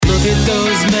Look at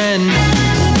those men.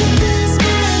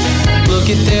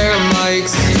 Look at their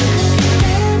mics.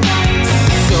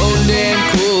 So damn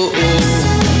cool.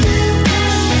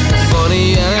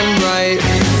 Funny and right.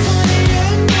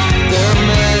 They're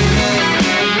men.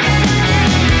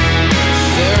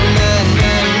 They're men.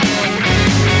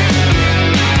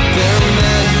 They're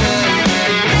men.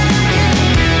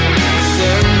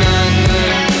 They're men.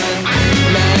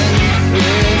 Men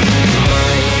with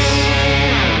mics.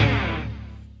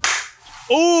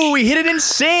 Oh, we hit it in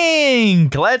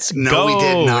sync. Let's No, go. we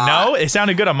did not. No, it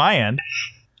sounded good on my end.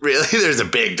 Really? There's a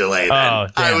big delay then. Oh,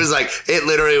 damn. I was like, it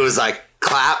literally was like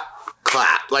clap,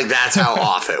 clap. Like that's how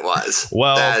off it was.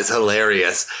 Well- that is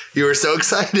hilarious. You were so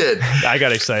excited. I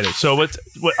got excited. So what?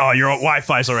 Oh, your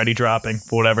Wi-Fi's already dropping.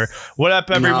 Whatever. What up,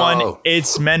 everyone? No.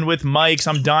 It's Men with Mics.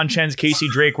 I'm Don Chen's Casey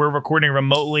Drake. We're recording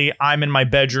remotely. I'm in my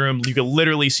bedroom. You can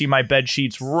literally see my bed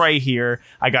sheets right here.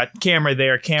 I got camera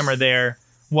there.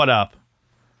 What up?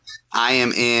 I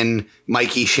am in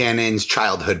Mikey Shannon's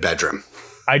childhood bedroom.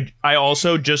 I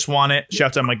also just want it.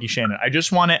 Shouts out Mikey Shannon. I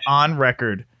just want it on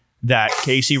record that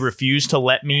Casey refused to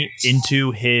let me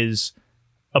into his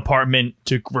apartment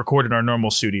to record in our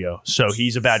normal studio. So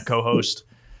he's a bad co-host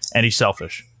and he's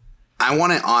selfish. I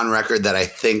want it on record that I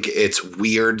think it's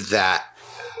weird that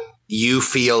you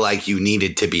feel like you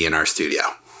needed to be in our studio.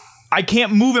 I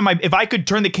can't move in my. If I could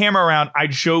turn the camera around,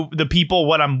 I'd show the people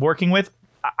what I'm working with.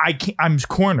 I can't. I'm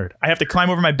cornered. I have to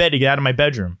climb over my bed to get out of my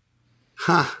bedroom.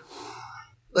 Huh.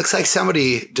 Looks like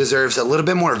somebody deserves a little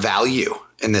bit more value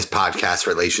in this podcast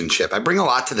relationship. I bring a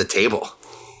lot to the table.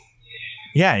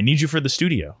 Yeah, I need you for the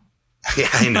studio. Yeah,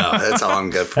 I know. That's all I'm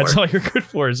good for. That's all you're good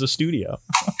for is the studio.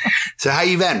 So how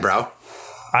you been, bro?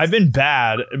 I've been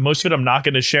bad. Most of it I'm not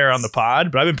going to share on the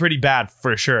pod, but I've been pretty bad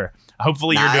for sure.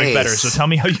 Hopefully you're doing better. So tell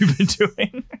me how you've been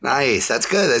doing. Nice. That's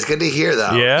good. That's good to hear,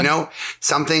 though. Yeah. You know,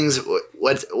 some things.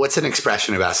 What's an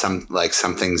expression about some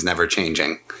things never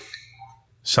changing?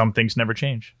 Some things never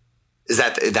change.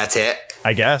 That's it?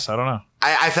 I guess. I don't know.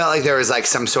 I felt like there was like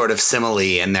some sort of simile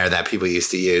in there that people used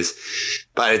to use,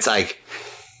 but it's like,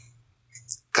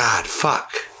 God,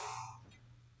 fuck.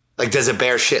 Like, does a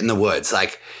bear shit in the woods?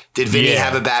 Like, did Vinny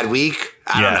have a bad week?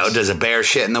 I don't know. Does a bear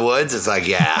shit in the woods? It's like,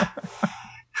 yeah.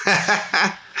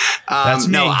 That's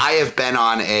me. No, I have been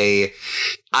on I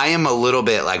am a little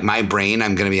bit like my brain.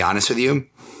 I'm going to be honest with you.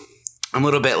 I'm a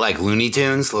little bit like Looney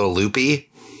Tunes, a little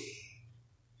loopy,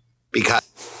 because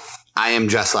I am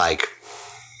just like,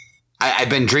 I've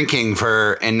been drinking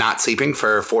and not sleeping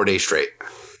for 4 days straight.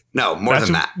 No, more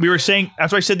than that. We were saying,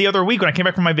 that's what I said the other week when I came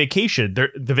back from my vacation.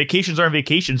 The vacations aren't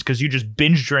vacations because you just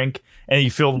binge drink and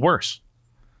you feel worse.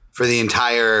 For the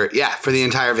entire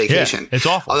vacation. Yeah, it's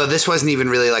awful. Although this wasn't even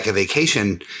really like a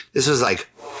vacation. This was like,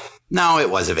 no, it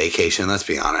was a vacation. Let's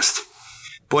be honest.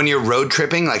 But when you're road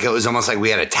tripping, like it was almost like we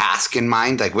had a task in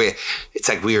mind. Like we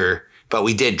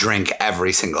did drink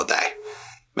every single day.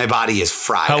 My body is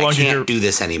fried. I can't do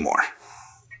this anymore.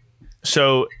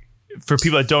 So for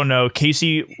people that don't know,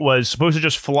 Casey was supposed to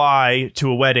just fly to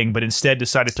a wedding, but instead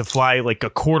decided to fly like a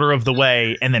quarter of the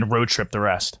way and then road trip the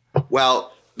rest.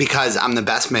 Well, because I'm the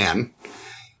best man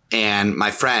and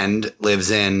my friend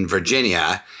lives in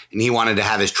Virginia and he wanted to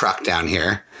have his truck down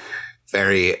here.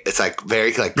 It's like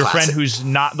very like your classic. Friend who's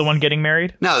not the one getting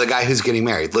married? No, the guy who's getting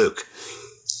married, Luke.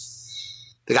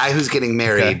 The guy who's getting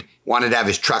married wanted to have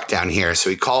his truck down here. So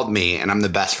he called me and I'm the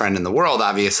best friend in the world,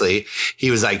 obviously. He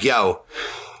was like, yo,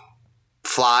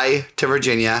 fly to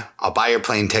Virginia. I'll buy your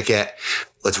plane ticket.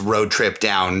 Let's road trip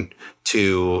down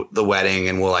to the wedding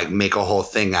and we'll like make a whole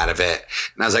thing out of it.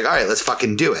 And I was like, all right, let's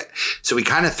fucking do it. So we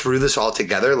kind of threw this all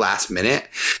together last minute,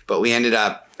 but we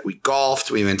golfed.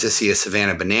 We went to see a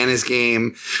Savannah Bananas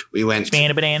game.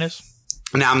 Savannah Bananas.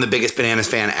 Now I'm the biggest Bananas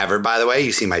fan ever, by the way.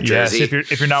 You see my jersey.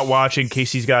 Yes, if you're not watching,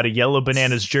 Casey's got a yellow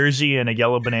Bananas jersey and a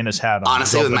yellow Bananas hat on.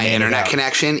 Honestly, with my internet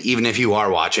connection, even if you are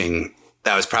watching,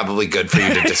 that was probably good for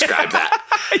you to describe that.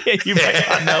 Yeah, you might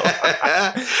not know.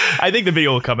 I think the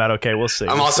video will come out okay. We'll see.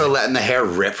 I'm also letting the hair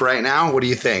rip right now. What do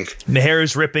you think? The hair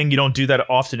is ripping. You don't do that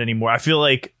often anymore. I feel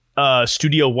like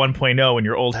Studio 1.0 in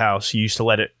your old house, you used to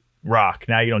let it rock.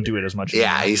 Now you don't do it as much.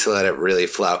 Yeah, I used to let it really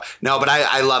flow. No, but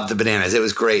I love the bananas. It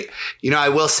was great. You know, I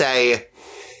will say,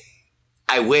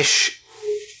 I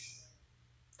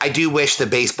do wish the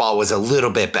baseball was a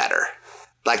little bit better.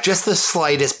 Like just the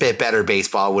slightest bit better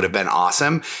baseball would have been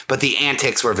awesome, but the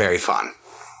antics were very fun.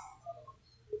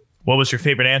 What was your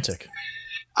favorite antic?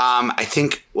 I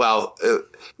think, a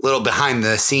little behind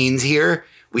the scenes here.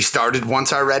 We started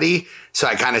once already, so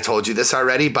I kind of told you this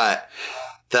already, but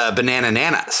the banana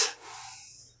nanas.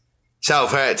 So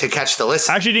to catch the list,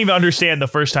 I actually didn't even understand the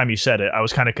first time you said it. I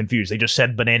was kind of confused. They just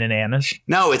said banana nanas.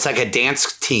 no, it's like a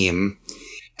dance team.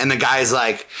 And the guy's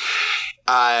like,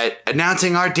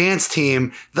 announcing our dance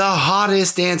team, the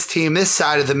hottest dance team this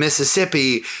side of the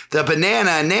Mississippi, the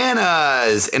Banana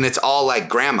Nanas. And it's all like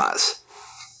grandmas.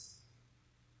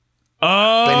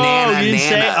 Oh, Banana you didn't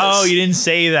say. nanas. Oh, you didn't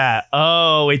say that.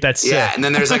 Oh, wait, that's sick. Yeah. And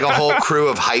then there's like a whole crew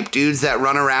of hype dudes that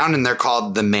run around and they're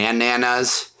called the Man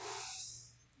Nanas.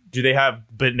 Do they have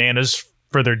bananas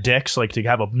for their dicks, like to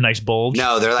have a nice bulge?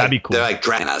 No, they're That'd be like, cool. they're like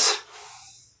bananas.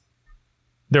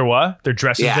 They're what? They're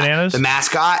dressed as Yeah. bananas? The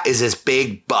mascot is this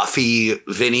big, buffy,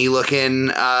 Vinny looking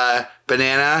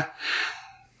banana,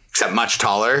 except much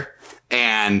taller.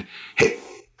 And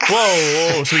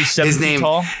Whoa. So he's 7 his feet name,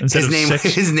 tall instead his of name,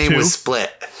 6'2"? his name was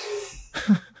Split.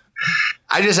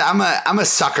 I'm a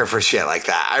sucker for shit like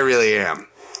that. I really am.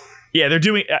 Yeah, they're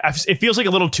doing. It feels like a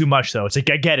little too much though. It's like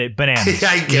I get it, bananas.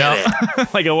 I get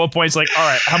it. Like at one point, it's like, all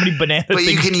right, how many banana But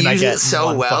things you can I use get it in so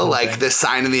one well. fucking Like thing? the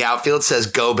sign in the outfield says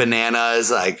 "Go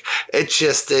Bananas." Like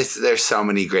there's so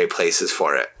many great places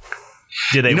for it.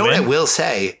 Did they You know win? what I will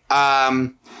say?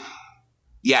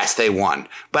 Yes, they won.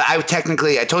 But I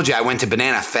told you I went to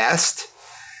Banana Fest.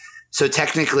 So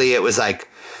technically it was like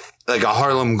a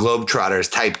Harlem Globetrotters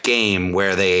type game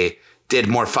where they did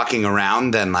more fucking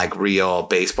around than like real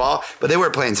baseball, but they were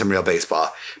playing some real baseball.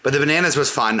 But the Bananas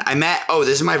was fun. This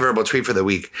is my verbal tweet for the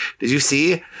week. Did you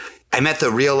see? I met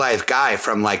the real life guy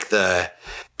from like the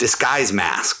Disguise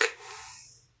Mask.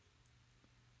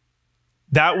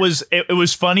 That was it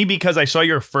was funny because I saw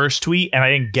your first tweet and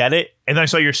I didn't get it, and then I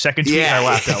saw your second tweet and I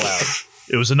laughed out loud.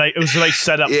 It was a nice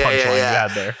setup punchline you had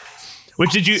there.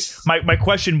 Which did you? My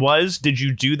question was, did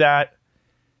you do that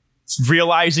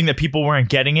realizing that people weren't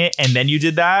getting it, and then you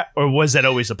did that, or was that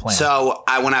always a plan? So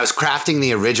when I was crafting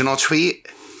the original tweet,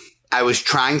 I was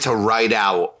trying to write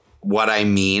out what I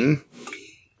mean,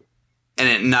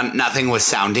 and nothing was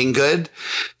sounding good.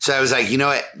 So I was like, you know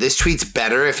what? This tweet's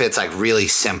better if it's like really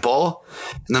simple,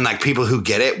 and then like people who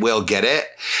get it will get it.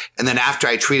 And then after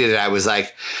I tweeted it, I was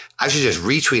like, I should just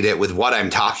retweet it with what I'm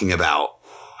talking about.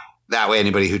 That way,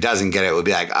 anybody who doesn't get it would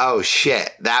be like, oh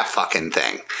shit, that fucking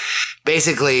thing.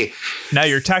 Basically, now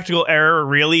your tactical error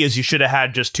really is you should have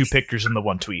had just 2 pictures in the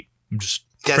one tweet.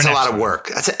 That's a lot of work.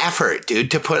 That's an effort, dude,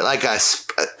 to put like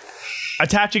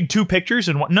attaching 2 pictures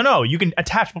in one. No, you can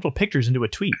attach multiple pictures into a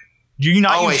tweet. Do you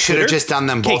not? I use should have Twitter? just done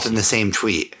them both in the same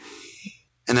tweet,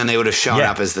 and then they would have shown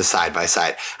up as the side by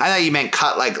side. I thought you meant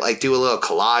cut like do a little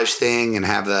collage thing and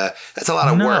have the. That's a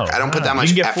lot of work. I don't put that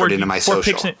much effort into my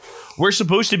social. We're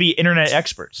supposed to be internet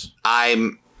experts.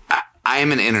 I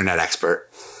am an internet expert.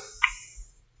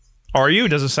 Are you?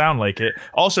 Doesn't sound like it.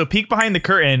 Also, peek behind the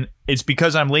curtain. It's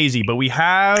because I'm lazy, but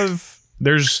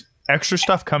there's extra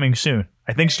stuff coming soon.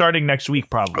 I think starting next week,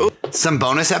 probably. Ooh, some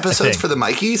bonus episodes for the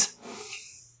Mikeys.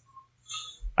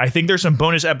 I think there's some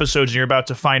bonus episodes, and you're about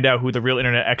to find out who the real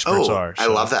internet experts are. So I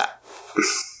love that.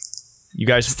 You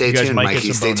guys tuned, might Mikey,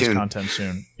 get some bonus content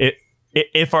soon.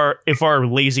 If our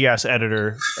lazy ass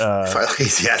editor,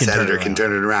 can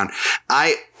turn it around.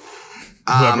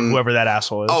 Whoever that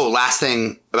asshole is. Oh, last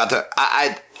thing about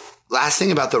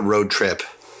the road trip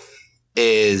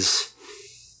is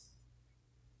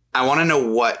I want to know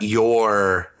what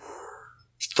your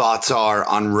thoughts are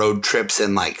on road trips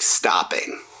and like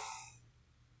stopping.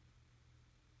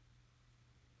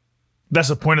 That's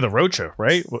the point of the road trip,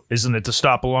 right? Isn't it to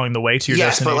stop along the way to your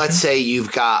destination? Yes, but let's say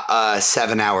you've got a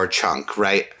 7-hour chunk,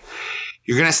 right?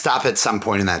 You're going to stop at some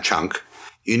point in that chunk.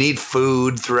 You need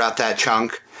food throughout that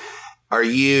chunk. Are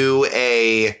you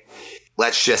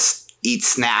let's just eat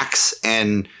snacks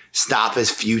and stop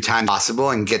as few times possible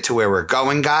and get to where we're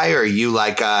going guy? Or are you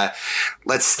like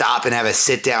let's stop and have a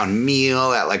sit down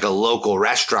meal at like a local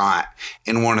restaurant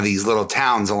in one of these little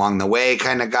towns along the way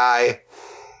kind of guy?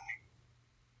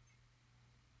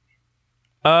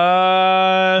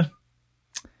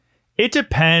 It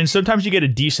depends. Sometimes you get a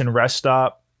decent rest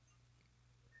stop.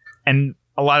 And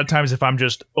a lot of times if I'm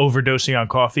just overdosing on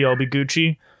coffee, I'll be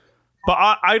Gucci. But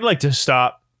I'd like to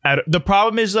stop the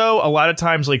problem is though, a lot of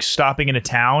times like stopping in a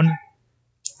town,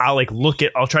 I'll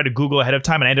try to Google ahead of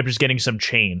time and I end up just getting some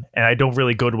chain and I don't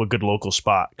really go to a good local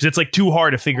spot because it's like too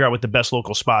hard to figure out what the best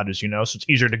local spot is, so it's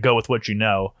easier to go with what you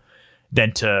know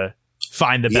than to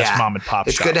find the best mom and pop shop.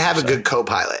 It's good to have a good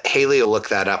co-pilot. Haley will look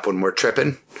that up when we're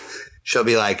tripping. She'll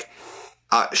be like,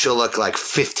 she'll look like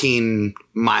 15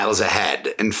 miles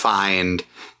ahead and find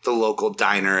the local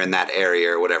diner in that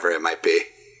area or whatever it might be.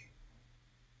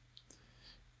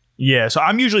 Yeah, so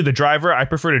I'm usually the driver. I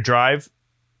prefer to drive.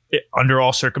 under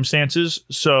all circumstances.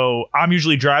 So I'm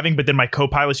usually driving, but then my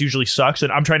co-pilot usually sucks,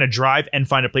 and I'm trying to drive and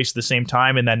find a place at the same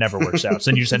time, and that never works out.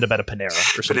 So then you just end up at a Panera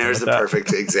or something. Panera's like the that.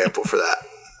 perfect example for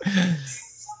that.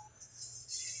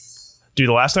 Dude,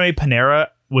 the last time I ate Panera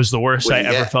was the worst What I did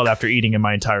you ever get? felt after eating in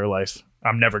my entire life.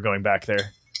 I'm never going back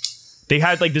there. They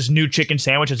had like this new chicken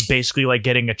sandwich that's basically like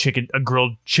getting a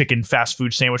grilled chicken fast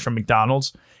food sandwich from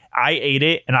McDonald's. I ate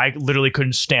it and I literally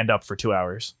couldn't stand up for 2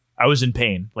 hours. I was in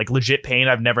pain, like legit pain.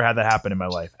 I've never had that happen in my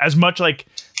life. As much like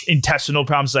intestinal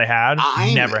problems as I had,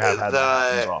 never have had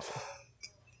that. It was awful.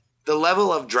 The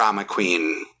level of drama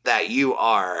queen that you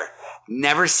are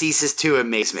never ceases to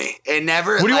amaze me. It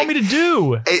never. What do you want me to do?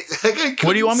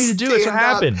 What do you want me to do? That's what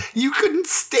happened. You couldn't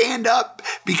stand up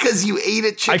because you ate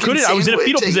a chicken I couldn't. I was in a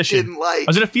fetal position. I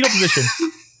was in a fetal position.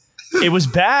 It was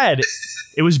bad.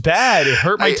 It was bad. It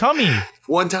hurt my tummy.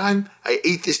 One time, I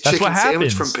ate this That's chicken what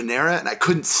sandwich happens. from Panera, and I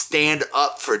couldn't stand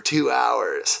up for 2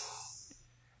 hours.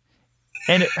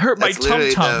 And it hurt my That's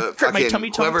literally tum. the Hurt my fucking-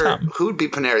 tummy whoever, tum. Who would be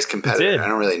Panera's competitor? It did. I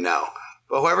don't really know.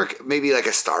 But whoever, maybe like a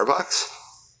Starbucks?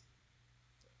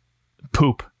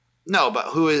 Poop. No, but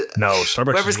who is... No,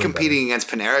 Starbucks. Whoever's is way competing against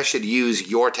Panera should use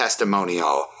your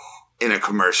testimonial in a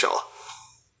commercial.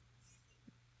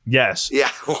 Yes. Yeah,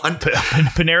 one.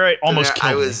 Panera almost Panera,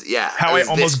 killed I was, me. yeah. How I was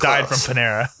almost this died from close.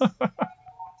 Panera.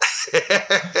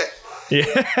 Yeah,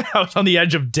 I was on the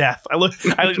edge of death.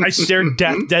 I stared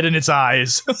death dead in its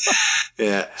eyes.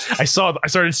 Yeah. I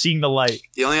started seeing the light.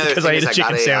 The only other Because thing I is ate a I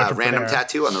chicken got sandwich a from random Panera.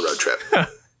 tattoo on the road trip.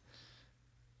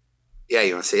 Yeah,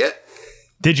 you want to see it?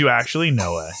 Did you actually?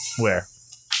 No way. Where?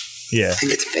 Yeah, I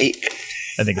think it's fake.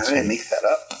 I think it's How did I fake. make that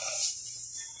up?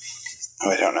 Oh,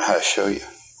 I don't know how to show you.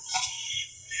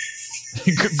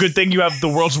 Good thing you have the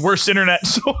world's worst internet,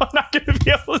 so I'm not going to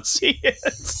be able to see it.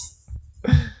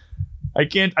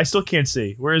 I still can't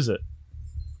see. Where is it?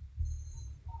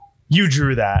 You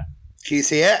drew that. Can you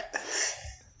see it?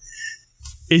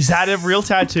 Is that a real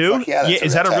tattoo? Fuck yeah, that's a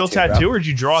Is that a real real tattoo, tattoo, bro. or did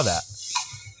you draw that?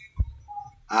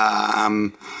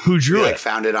 Who We drew like it?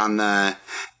 found it on the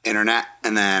internet,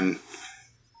 and then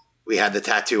we had the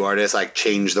tattoo artist like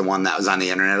change the one that was on the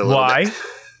internet a little Why? bit.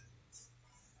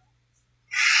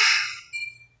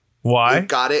 Why? Luke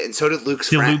got it, and so did Luke's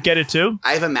Did friend. Luke get it too?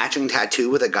 I have a matching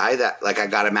tattoo with a guy that like I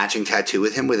got a matching tattoo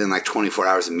with him within like 24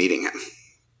 hours of meeting him.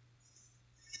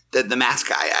 The mask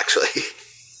guy, actually.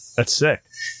 That's sick.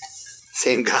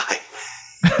 Same guy.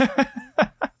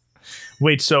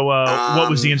 Wait, so what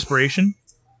was the inspiration?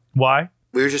 Why?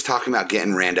 We were just talking about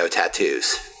getting rando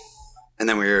tattoos, and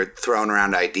then we were throwing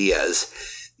around ideas,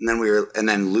 and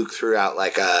then Luke threw out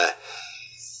like a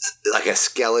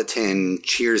skeleton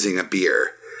cheersing a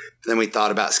beer. And then we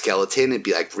thought about skeleton; it'd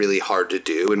be like really hard to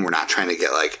do, and we're not trying to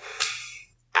get like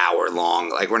hour long.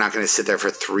 Like we're not going to sit there for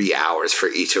 3 hours for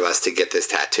each of us to get this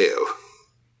tattoo.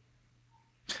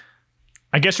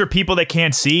 I guess for people that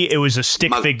can't see, it was a stick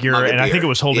Mug figure, of and I think beer. it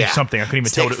was holding Yeah. something. I couldn't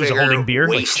even tell what it was. Stick Holding figure, beer,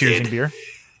 wasted. like cheersing beer.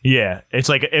 Yeah,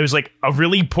 it was like a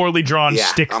really poorly drawn Yeah,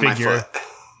 stick on my figure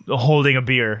foot. holding a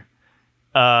beer.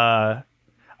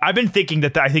 I've been thinking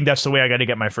I think that's the way I got to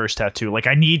get my first tattoo. Like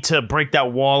I need to break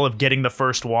that wall of getting the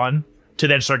first one to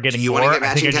then start getting you more. wanna get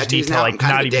I think I matching just need tattoos to now? like I'm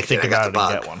kind of not even addicted. think I got about it the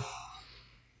and bug. get one.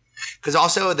 Because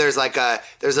also there's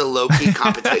a low key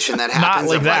competition that happens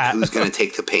like of that. like who's going to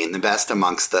take the pain the best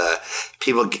amongst the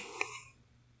people.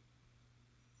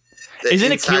 The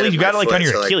Isn't inside Achilles? of You my got it like on foot,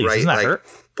 your so, Achilles. right, Doesn't that like, hurt?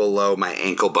 below my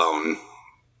ankle bone.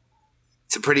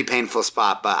 It's a pretty painful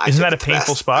spot, but Isn't I that took a the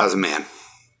painful best. spot? I was a man.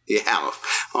 Yeah,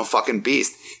 I'm a fucking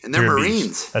beast, and they're You're a beast.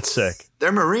 Marines. That's sick.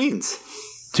 They're Marines.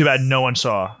 Too bad no one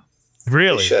saw.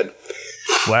 Really? They should.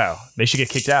 Wow. They should get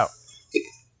kicked out.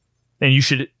 And you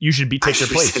should take their should be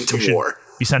place. sent to You should war.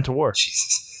 be sent to war.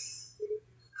 Jesus.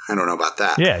 I don't know about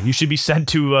that. Yeah, you should be sent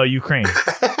to Ukraine.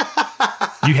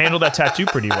 You handled that tattoo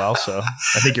pretty well, so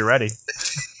I think you're ready.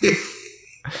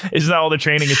 Isn't that all the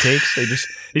training it takes? They just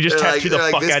They're tattoo like- the they're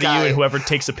like, fuck this out of guy- you, and whoever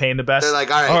takes the pain the best. They're like,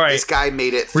 all right, this guy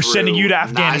made it. We're sending you to 9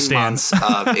 Afghanistan. months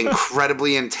of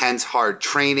incredibly intense, hard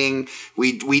training.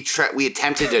 We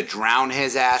attempted to drown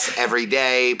his ass every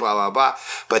day. Blah blah blah.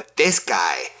 But this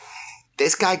guy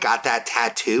got that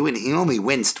tattoo, and he only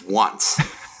winced once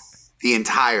the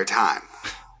entire time.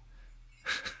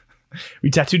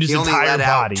 We tattooed his He only entire let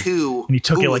out body. 2. and he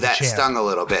took it Ooh, like a that champ. stung a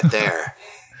little bit there.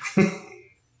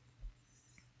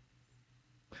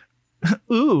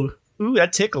 Ooh,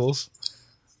 that tickles.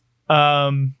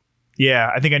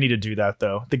 Yeah, I think I need to do that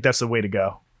though. I think that's the way to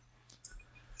go.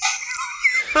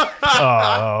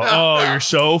 oh, you're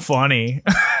so funny.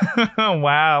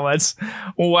 wow,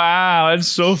 that's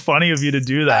so funny of you to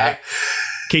do that.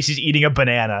 Casey's eating a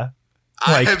banana.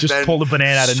 I Like, have just been pull the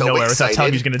banana out of so nowhere without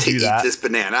telling me he's excited going to do eat that. this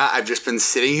banana. I've just been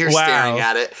sitting here Wow. staring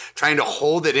at it, trying to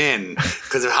hold it in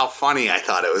because of how funny I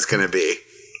thought it was going to be.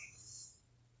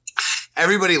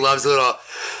 Everybody loves a little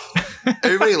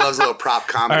prop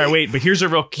comedy. All right, wait, but here's a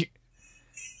real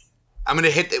I'm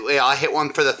going to I'll hit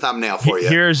one for the thumbnail for you.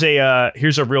 here's a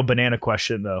real banana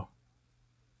question though.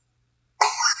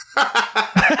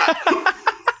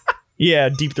 Yeah,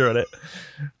 deep throat it.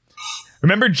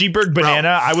 Remember G-Berg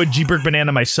Banana? I would G-Berg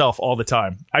Banana myself all the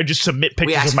time. I just submit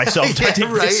pictures of myself, I take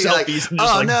right? selfies, Like, and just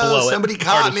oh no, blow somebody it.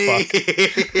 Hard caught as me. fuck.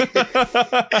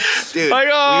 Dude, Like,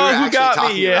 oh, we were who actually got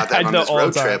talking me? Yeah, about that I on know this all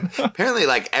road the time. trip. Apparently,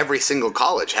 like every single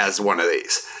college has one of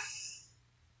these.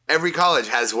 Every college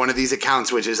has one of these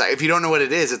accounts, which is like, if you don't know what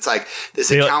it is, it's like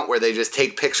this account where they just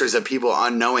take pictures of people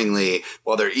unknowingly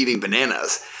while they're eating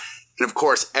bananas. And of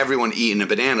course, everyone eating a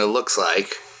banana looks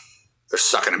like they're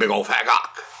sucking a big old fat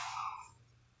cock.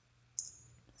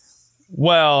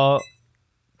 Well,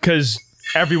 because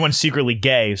everyone's secretly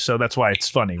gay, so that's why it's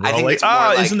funny. We're I all think like, it's more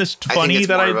like- isn't this I think funny it's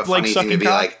that more I of a like funny thing to sucking be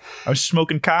cock? like, I was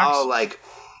smoking cocks. oh, like,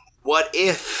 what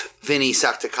if Vinny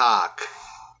sucked a cock?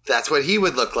 That's what he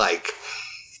would look like.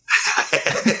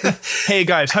 Hey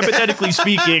guys, hypothetically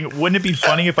speaking, wouldn't it be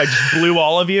funny if I just blew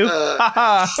all of you?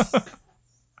 Haha.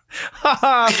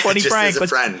 Haha, funny Just prank. as a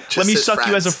friend. Let Just me as suck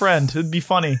you as a friends. friend. It'd be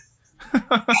funny.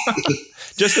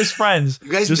 Just as friends.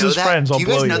 You guys just know as that? friends, I'll Do you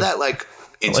blow guys know you. that like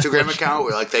Instagram account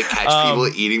where like they catch people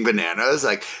eating bananas?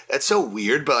 Like that's so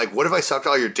weird. But like, what if I sucked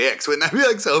all your dicks? Wouldn't that be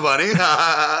like so funny?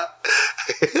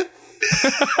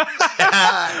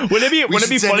 Wouldn't it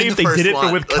be funny if they did it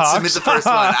with Let's cocks? submit the first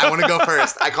one. I want to go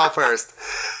first. I call first.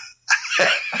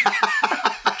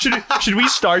 Should we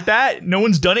start that? No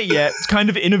one's done it yet. It's kind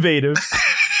of innovative.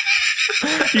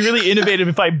 Be really innovative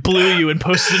if I blew you and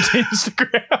posted it to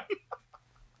Instagram.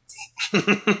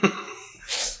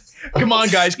 Come on,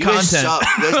 guys, You guys content. suck.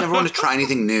 You guys never want to try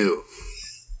anything new.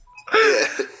 Yeah.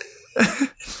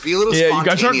 Be a little Yeah, you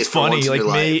guys aren't spontaneous for once funny in like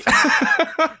your me.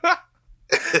 life.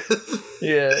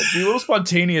 Yeah, be a little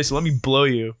spontaneous. Let me blow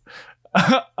you.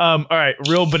 All right,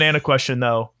 real banana question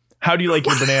though. How do you like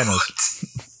your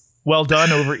bananas? Well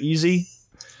done over easy.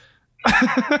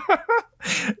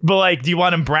 But like, do you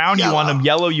want them brown? You want them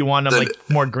yellow? You want them like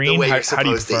more green? The way you're How do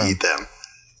you supposed to prefer 'em? eat them.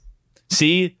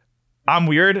 See, I'm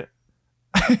weird.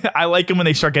 I like them when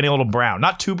they start getting a little brown.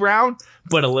 Not too brown,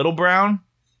 but a little brown.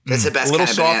 That's the best A little kind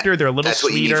of banana. softer. They're a little That's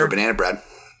what you need sweeter. for banana bread.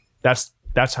 That's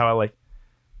how I like.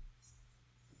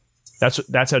 That's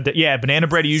how. Yeah, banana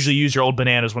bread. You usually use your old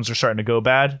bananas once they're starting to go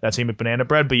bad. That's aimed at banana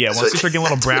bread. But yeah, once they start getting a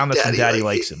little that's brown, what that's when Daddy Daddy likey.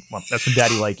 likes him. Well, that's when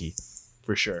Daddy likey,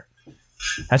 for sure.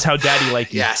 That's how Daddy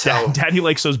likey. Yeah, so- Daddy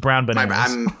likes those brown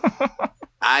bananas.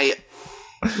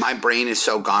 My brain is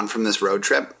so gone from this road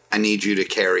trip. I need you to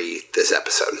carry this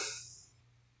episode.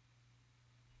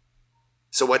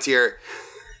 So what's your?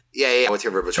 Yeah. What's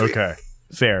your verbal tweet? Okay,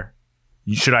 fair.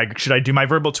 Should I do my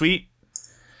verbal tweet?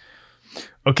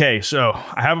 Okay, so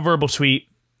I have a verbal tweet.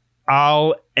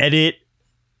 I'll edit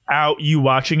out you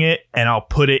watching it and I'll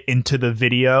put it into the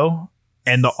video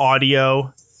and the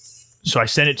audio. So I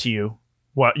send it to you.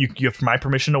 What you have my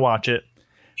permission to watch it.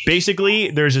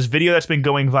 Basically, there's this video that's been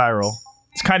going viral.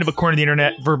 It's kind of, according to the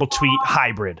internet, verbal tweet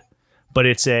hybrid, but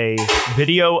it's a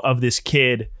video of this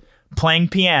kid playing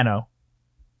piano,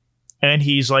 and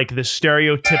he's like the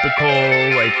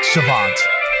stereotypical like savant.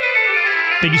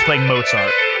 I think he's playing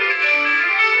Mozart.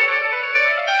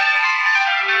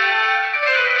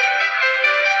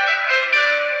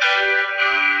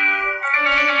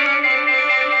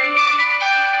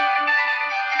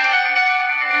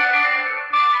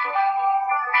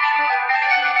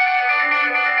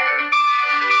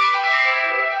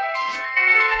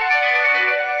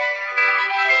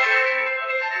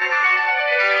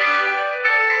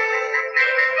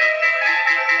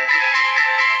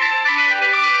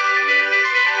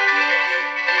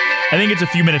 I think it's a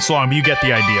few minutes long, but you get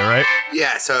the idea, right?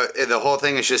 Yeah. So the whole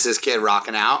thing is just this kid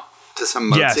rocking out to some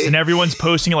Mozart. Yes, and everyone's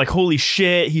posting it like, holy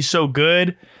shit, he's so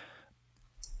good.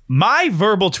 My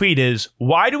verbal tweet is,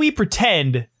 why do we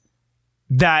pretend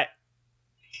that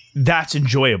that's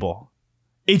enjoyable?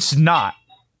 It's not.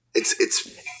 It's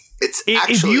If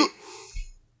actually you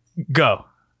go.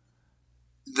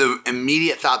 the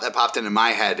immediate thought that popped into my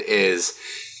head is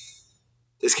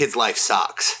this kid's life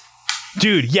sucks.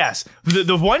 Dude, yes.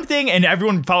 The one thing, and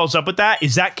everyone follows up with that,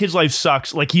 is that kid's life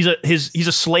sucks. Like he's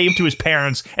a slave to his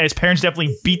parents, and his parents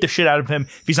definitely beat the shit out of him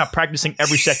if he's not practicing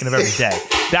every second of every day.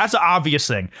 That's the obvious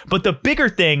thing. But the bigger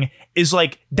thing is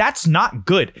like that's not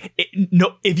good.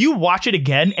 No, if you watch it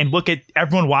again and look at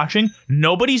everyone watching,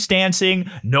 nobody's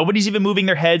dancing, nobody's even moving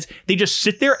their heads. They just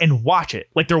sit there and watch it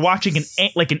like they're watching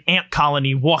an ant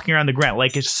colony walking around the ground.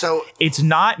 Like it's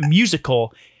not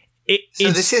musical.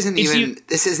 This isn't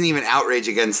even outrage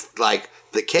against like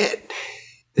the kid.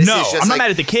 I'm not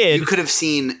mad at the kid. You could have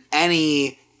seen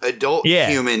any adult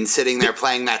human sitting there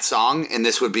playing that song, and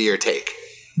this would be your take.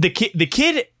 The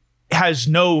kid has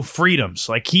no freedoms.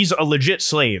 Like he's a legit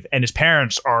slave, and his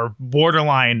parents are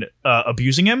borderline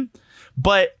abusing him.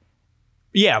 But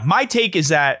yeah, my take is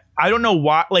that I don't know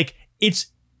why. Like it's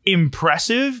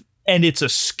impressive and it's a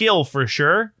skill for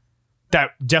sure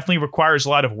that definitely requires a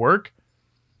lot of work.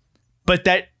 But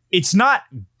that it's not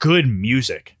good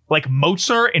music. Like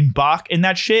Mozart and Bach and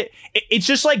that shit. It's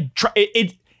just like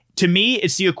to me,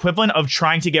 it's the equivalent of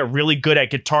trying to get really good at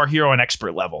Guitar Hero and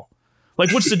expert level.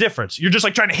 Like, what's the difference? You're just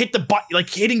like trying to hit the button, like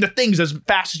hitting the things as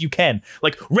fast as you can,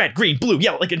 like red, green, blue,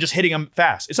 yellow, like and just hitting them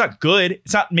fast. It's not good.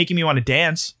 It's not making me want to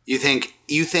dance. You think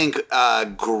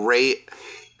a great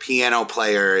piano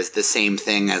player is the same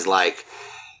thing as like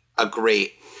a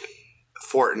great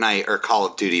Fortnite or Call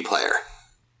of Duty player?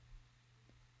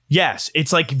 Yes,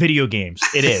 it's like video games.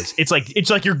 It is. It's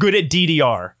like you're good at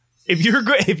DDR. If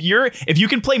you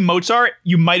can play Mozart,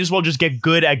 you might as well just get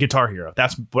good at Guitar Hero.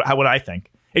 That's what I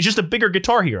think. It's just a bigger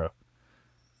Guitar Hero.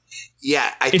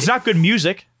 Yeah, it's not good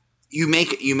music. You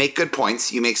make good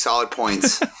points. You make solid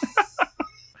points.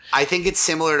 I think it's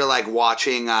similar to like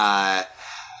watching like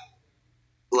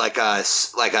a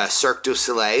Cirque du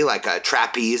Soleil, like a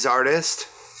trapeze artist.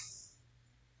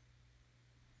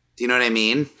 Do you know what I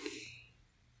mean?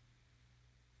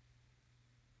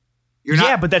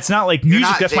 But that's not like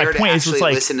music. That's my point. It's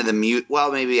like listen to the mute.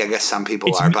 Well, maybe I guess some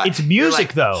people are, but it's music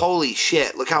like, though. Holy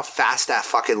shit! Look how fast that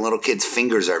fucking little kid's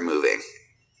fingers are moving.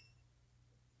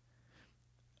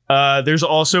 There's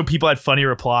also people had funny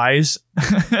replies.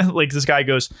 Like this guy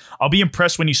goes, "I'll be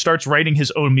impressed when he starts writing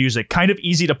his own music. Kind of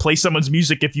easy to play someone's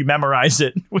music if you memorize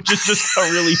it," which is just a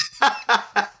really.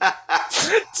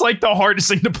 It's like the hardest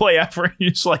thing to play ever.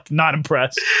 He's like not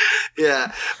impressed.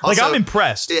 Yeah. Also, like I'm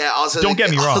impressed. Yeah. Also, don't get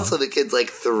me wrong. Also, the kid's like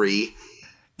 3.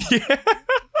 Yeah.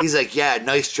 He's like, yeah,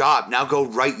 nice job. Now go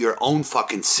write your own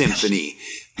fucking symphony,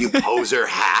 you poser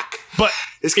hack. But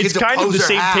this kid's it's kind of the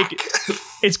same hack. take.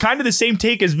 It's kind of the same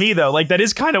take as me though. Like that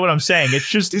is kind of what I'm saying. It's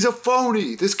just he's a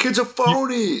phony. This kid's a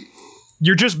phony.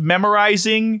 You're just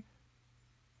memorizing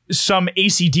some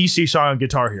AC/DC song on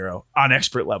Guitar Hero on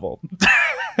expert level.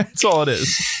 That's all it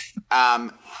is. I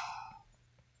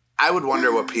would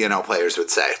wonder what piano players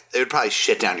would say. They would probably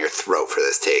shit down your throat for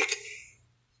this take.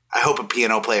 I hope a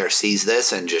piano player sees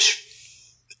this and just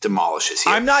demolishes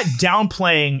you. I'm not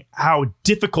downplaying how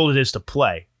difficult it is to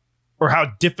play or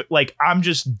how like I'm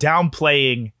just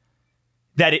downplaying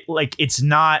that it's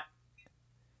not.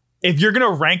 If you're going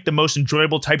to rank the most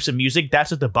enjoyable types of music,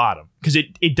 that's at the bottom because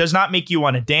it does not make you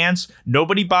want to dance.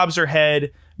 Nobody bobs their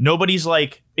head. Nobody's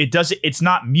like it's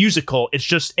not musical. It's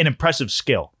just an impressive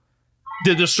skill.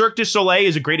 The Cirque du Soleil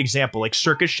is a great example. Like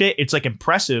circus shit, it's like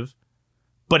impressive,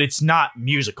 but it's not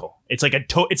musical. It's like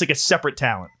it's like a separate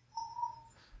talent.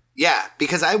 Yeah,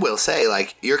 because I will say,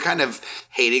 like, you're kind of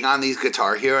hating on these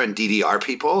Guitar Hero and DDR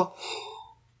people.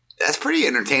 That's pretty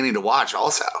entertaining to watch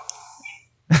also.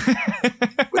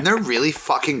 When they're really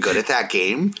fucking good at that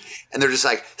game, and they're just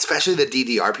like, especially the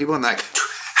DDR people, and they're like,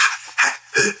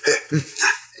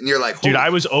 and you're like, dude, I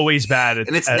was always bad at,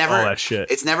 never, all that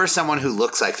shit. It's never someone who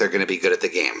looks like they're going to be good at the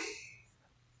game.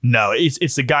 No,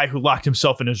 it's the guy who locked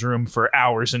himself in his room for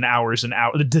hours and hours and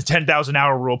hours, the 10,000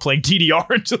 hour rule playing DDR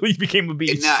until he became a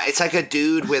beast. No, it's like a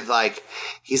dude with like,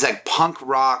 he's like punk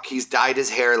rock. He's dyed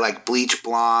his hair like bleach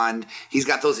blonde. He's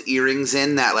got those earrings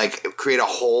in that like create a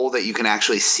hole that you can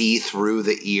actually see through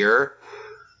the ear.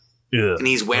 Ugh, and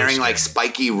he's wearing like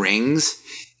spiky rings.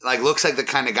 Like looks like the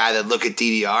kind of guy that look at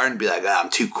DDR and be like, oh, I'm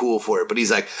too cool for it. But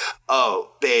he's like, oh,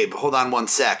 babe, hold on one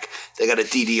sec. They got a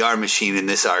DDR machine in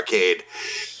this arcade.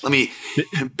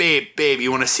 Babe, you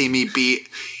want to see me beat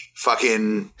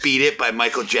It by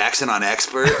Michael Jackson on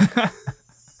Expert?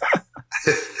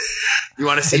 You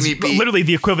want to see me beat literally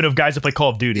the equivalent of guys that play Call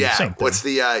of Duty. Yeah. Same thing. What's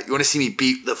the you want to see me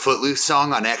beat the Footloose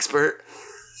song on Expert?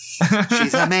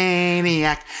 She's a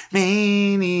maniac.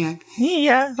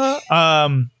 Yeah.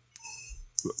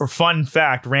 Or fun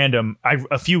fact, random.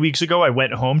 A few weeks ago, I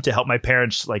went home to help my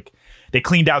parents. Like they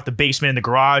cleaned out the basement and the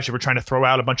garage. They were trying to throw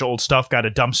out a bunch of old stuff. Got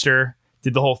a dumpster.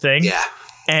 Did the whole thing. Yeah.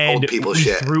 and Old people we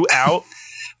shit. threw out.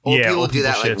 Old yeah, people old do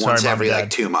that people like shit. once Sorry, Mom every and like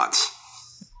Dad. 2 months.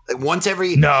 Like once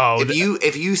every No, if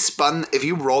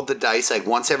you rolled the dice like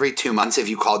once every 2 months, if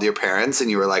you called your parents and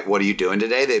you were like, "What are you doing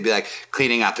today?" They'd be like,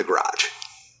 "Cleaning out the garage."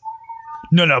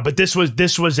 No, but this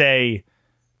was a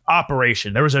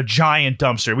operation. There was a giant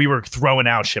dumpster. We were throwing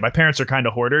out shit. My parents are kind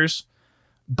of hoarders,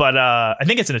 but I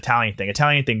think it's an Italian thing.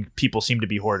 Italian thing, people seem to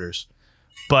be hoarders.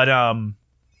 But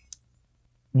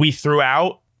we threw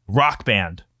out Rock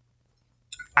Band.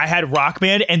 I had Rock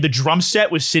Band, and the drum set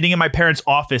was sitting in my parents'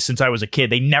 office since I was a kid.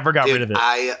 They never got rid of it.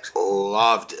 I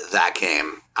loved that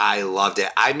game. I loved it.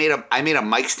 I made a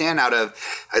mic stand out of.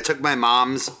 I took my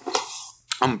mom's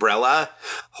umbrella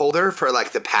holder for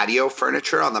like the patio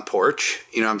furniture on the porch.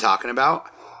 You know what I'm talking about?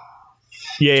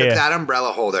 Yeah. Took that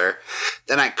umbrella holder.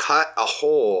 Then I cut a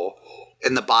hole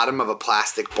in the bottom of a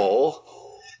plastic bowl,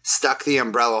 stuck the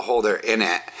umbrella holder in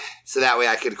it, so that way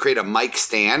I could create a mic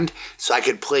stand so I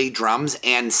could play drums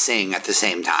and sing at the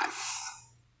same time.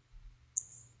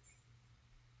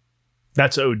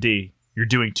 That's OD. You're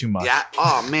doing too much. Yeah.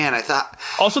 Oh man, I thought.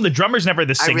 Also, the drummer's never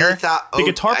the singer. I really thought the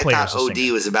guitar player I is thought the OD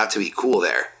singer. was about to be cool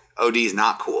there. OD's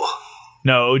not cool.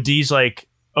 No, OD's like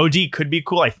OD could be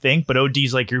cool, I think, but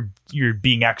OD's like you're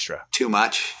being extra. Too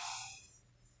much.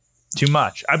 Too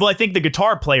much. I think the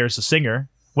guitar player is the singer.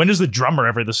 When is the drummer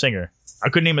ever the singer? I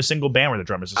couldn't name a single band where the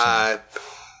drummer's the singer.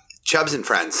 Chubbs and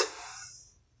Friends.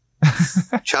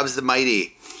 Chubbs the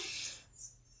Mighty.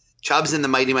 Chubbs and the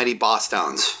Mighty Mighty Boss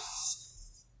Stones.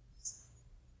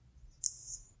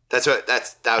 That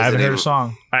was I haven't the heard name. a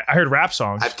song. I heard rap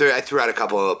songs. I threw out a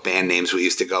couple of band names we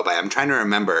used to go by. I'm trying to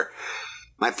remember.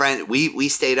 My friend, we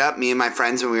stayed up, me and my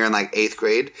friends, when we were in like 8th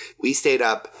grade. We stayed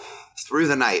up through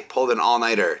the night, pulled an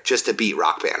all-nighter just to beat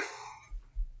Rock Band.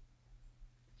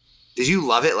 Did you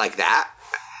love it like that?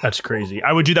 That's crazy.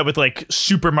 I would do that with like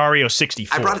Super Mario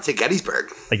 64. I brought it to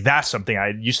Gettysburg. Like that's something I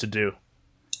used to do.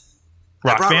 I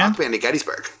Rock brought Band? Rock Band to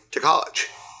Gettysburg, to college.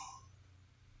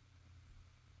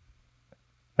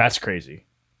 That's crazy.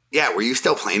 Yeah, were you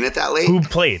still playing it that late? Who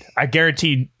played? I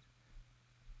guaranteed.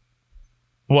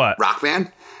 What? Rock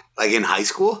Band? Like in high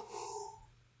school?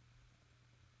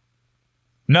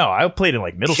 No, I played in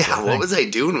like middle school. Yeah, what was I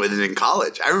doing with it in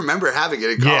college? I remember having it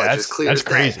in college. Yeah, It's clear that's as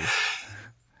day. crazy.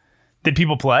 Did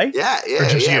people play? Yeah, Or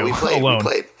just you we played. alone? We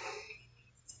played.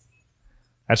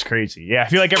 That's crazy. Yeah, I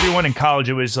feel like everyone in college,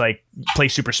 it was like play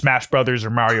Super Smash Brothers or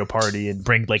Mario Party and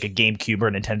bring like a GameCube or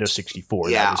a Nintendo 64.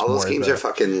 That Yeah, was all those more games the- are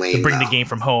fucking lame. to bring now. the game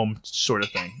from home sort of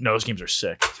thing. No, those games are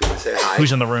sick. You can say hi.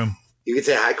 Who's in the room? You can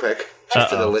say hi quick, just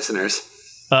to the listeners.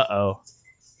 Uh-oh.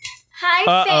 Hi,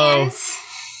 Uh-oh. fans.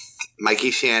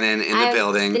 Mikey Shannon in the I'm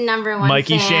building. The number one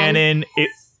Mikey fan. Shannon.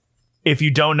 If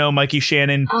you don't know, Mikey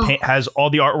Shannon has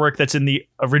all the artwork that's in the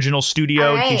original studio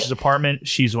All in right. Keisha's apartment.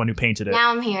 She's the one who painted it.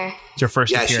 Now I'm here. It's her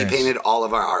first Yeah, appearance. she painted all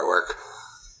of our artwork.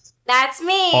 That's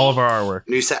me. all of our artwork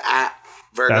Nusa at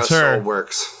Virgo That's her. Soul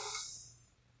Works.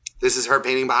 This is her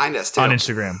painting behind us too. on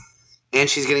Instagram. And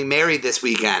she's getting married this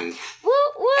weekend. Woo,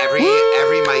 woo.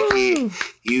 Every Mikey,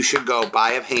 you should go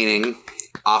buy a painting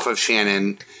off of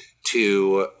Shannon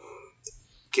to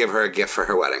give her a gift for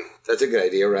her wedding. That's a good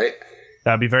idea, right?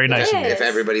 That'd be very nice. It of you. is. If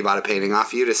everybody bought a painting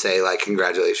off you to say like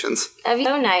congratulations. That'd be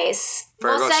so nice.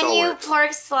 Virgo We'll send you Soulworks.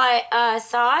 pork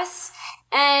sauce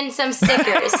and some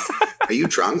stickers. Are you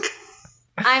drunk?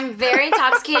 I'm very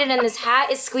intoxicated, and this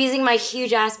hat is squeezing my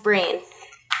huge ass brain.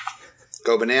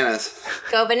 Go bananas.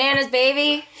 Go bananas,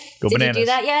 baby. Go Did bananas. you do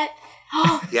that yet?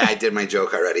 Yeah, I did my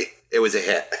joke already. It was a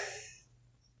hit.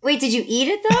 Wait, did you eat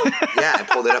it though? Yeah, I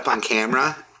pulled it up on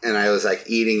camera and I was like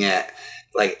eating it.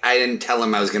 Like I didn't tell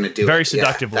him I was going to do Very it.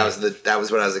 Yeah, seductively. that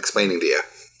was what I was explaining to you.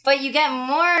 But you get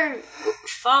more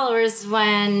followers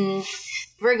when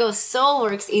Virgo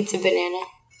Soulworks eats a banana.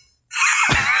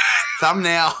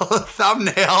 Thumbnail.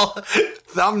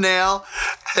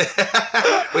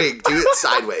 Wait, do it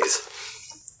sideways.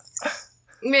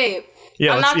 Wait.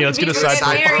 Yeah, I'm let's not gonna let's get be a good side at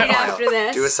Side married profile. profile. after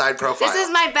this. Do a side profile. This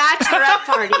is my bachelorette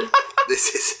party.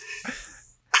 This is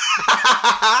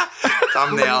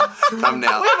thumbnail. Wait,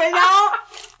 but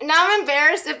now I'm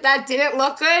embarrassed if that didn't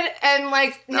look good, and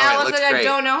like No, now it it looks looks like great. I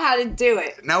don't know how to do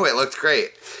it. No, it looked great.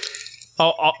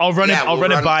 I'll run Yeah, it. I'll we'll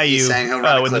run it by he's you saying he'll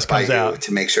run a when this clip by comes you out.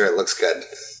 to make sure it looks good.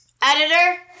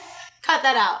 Editor, cut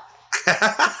that out.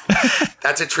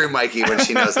 That's a true Mikey when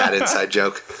she knows that inside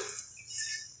joke.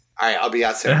 All right, I'll be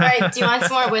out soon. All right, do you want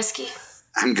some more whiskey?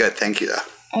 I'm good, thank you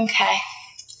though. Okay.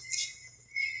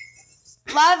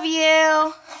 Love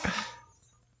you.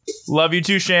 Love you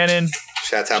too, Shannon.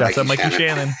 Shouts out Shouts out Mikey Mikey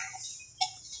Shannon.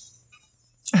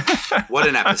 Shannon. What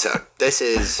an episode. This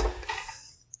is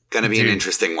going to be an Dude.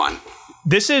 interesting one.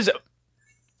 This is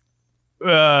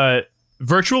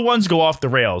virtual ones go off the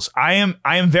rails. I am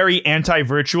very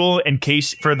anti-virtual in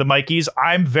case for the Mikeys.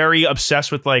 I'm very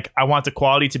obsessed with like I want the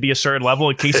quality to be a certain level.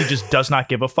 And Casey just does not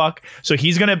give a fuck. So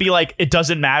he's gonna be like, it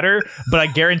doesn't matter. But I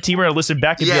guarantee we're gonna listen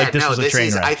back and be like, this was a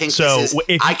train wreck. I think so.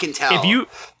 I can tell.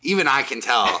 Even I can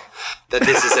tell that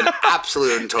this is an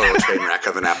absolute and total train wreck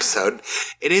of an episode.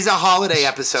 It is a holiday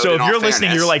episode. So if you're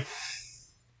listening, you're like.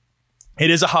 It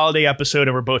is a holiday episode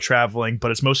and we're both traveling, but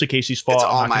it's mostly Casey's fault. It's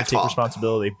all I'm not my going to take fault.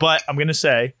 responsibility. But I'm going to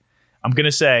say,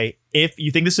 if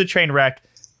you think this is a train wreck,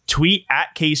 tweet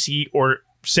at Casey or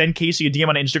send Casey a DM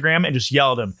on Instagram and just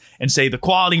yell at him and say, the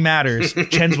quality matters.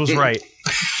 Chens was right.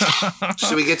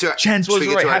 Should we get to Chens was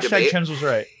right. our Hashtag debate? Chens was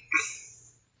right.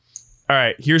 All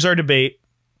right, here's our debate.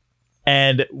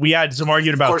 And we had some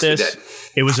argument about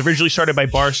this. It was originally started by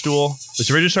Barstool.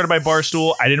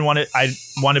 I didn't want it. I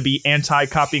want to be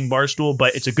anti-copying Barstool,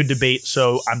 but it's a good debate,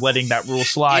 so I'm letting that rule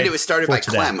slide. And it was started by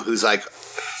today. Clem, who's like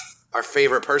our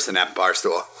favorite person at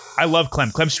Barstool. I love Clem.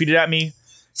 Clem's tweeted at me.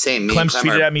 Same. Me Clem's and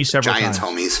Clem tweeted are at me several Giants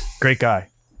times. homies. Great guy.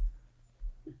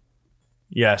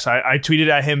 Yes, I tweeted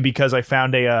at him because I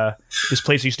found this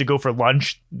place I used to go for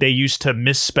lunch. They used to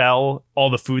misspell all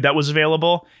the food that was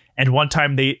available, and one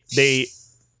time they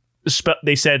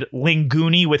said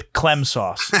linguine with clem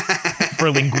sauce for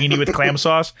linguine with clam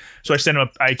sauce. So I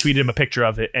tweeted him a picture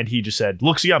of it, and he just said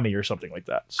looks yummy or something like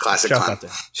that. So Classic shout Clem. out to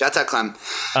him. Shouts out Clem.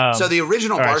 So the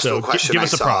original all right, Barstool so question give I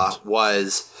us the saw prompt.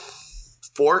 was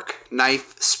fork,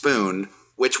 knife, spoon.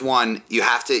 Which one you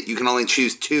can only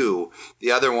choose two. The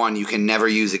other one you can never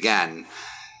use again.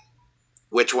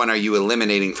 Which one are you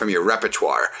eliminating from your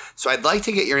repertoire? So I'd like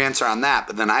to get your answer on that,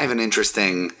 but then I have an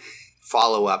interesting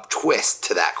follow-up twist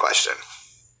to that question.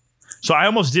 So I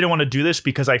almost didn't want to do this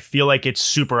because I feel like it's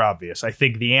super obvious. I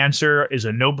think the answer is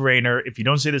a no-brainer. If you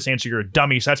don't say this answer, you're a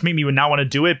dummy. So that's made me not want to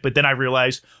do it. But then I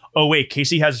realized, oh, wait,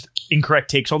 Casey has incorrect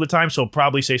takes all the time, so he'll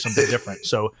probably say something different.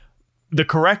 So the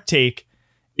correct take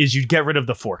is you'd get rid of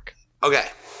the fork. Okay.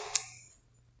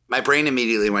 My brain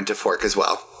immediately went to fork as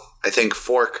well. I think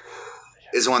fork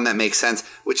is one that makes sense,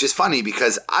 which is funny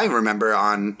because I remember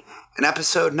on an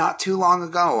episode not too long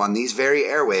ago on these very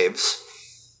airwaves,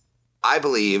 I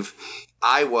believe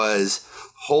I was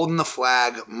holding the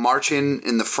flag, marching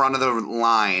in the front of the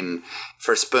line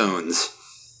for spoons,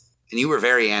 and you were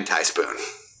very anti-spoon.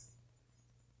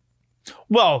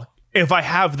 Well, if I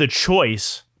have the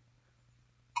choice,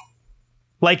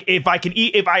 like if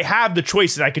I have the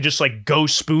choice that I could just like go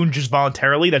spoon just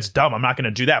voluntarily, that's dumb. I'm not going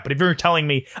to do that. But if you're telling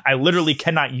me I literally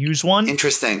cannot use one,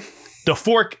 Interesting. the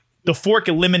fork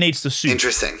eliminates the soup.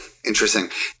 Interesting.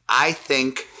 I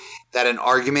think that an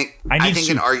argument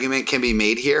can be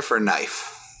made here for knife.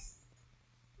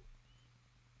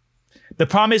 The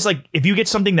problem is like if you get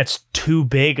something that's too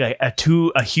big,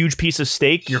 a huge piece of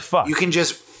steak, you're fucked. You can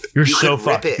just You're you so could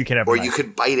rip fucked. it, You can have a or knife. you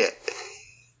could bite it.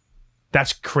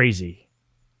 That's crazy.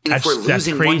 And if we're That's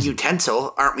losing one crazy.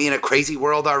 utensil, aren't we in a crazy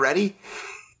world already?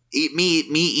 Me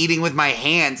eating with my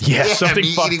hands. Yeah, something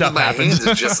me fucked eating up with my happens. hands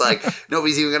is just like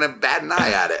nobody's even gonna bat an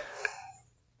eye at it.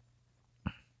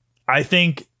 I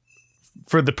think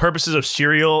for the purposes of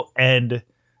cereal and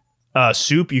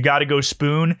soup, you got to go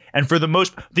spoon. And for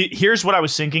here's what I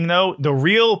was thinking though: the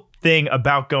real thing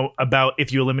about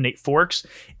if you eliminate forks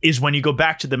is when you go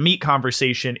back to the meat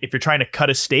conversation. If you're trying to cut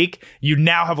a steak, you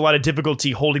now have a lot of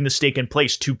difficulty holding the steak in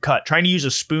place to cut. Trying to use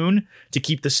a spoon to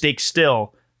keep the steak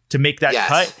still to make that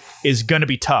cut is going to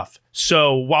be tough.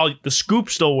 So while the scoop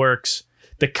still works,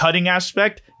 the cutting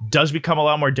aspect does become a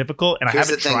lot more difficult. And Here's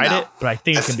I haven't the thing, tried though. it, but I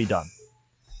think it can be done.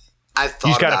 I've You thought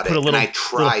just gotta about put it, a little- and I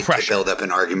tried little to pressure. build up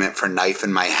an argument for knife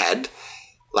in my head,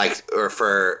 or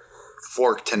for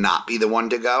fork to not be the one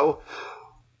to go.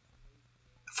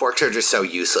 Forks are just so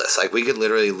useless. Like we could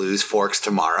literally lose forks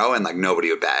tomorrow, and like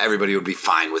everybody would be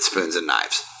fine with spoons and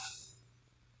knives.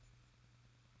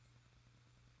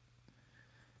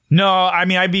 No, I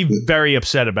mean, I'd be very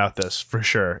upset about this for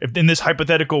sure. If in this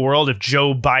hypothetical world, if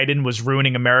Joe Biden was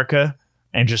ruining America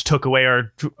and just took away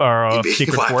our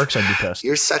secret What? forks, I'd be pissed.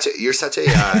 You're such a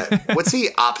what's the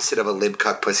opposite of a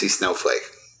libcuck pussy snowflake?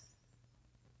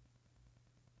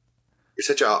 You're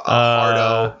such a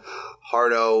hardo.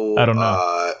 I don't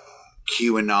know.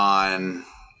 QAnon.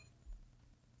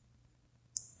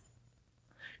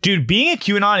 Dude, being a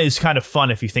QAnon is kind of fun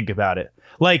if you think about it.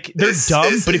 Like, they're dumb,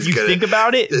 this but if is you gonna- think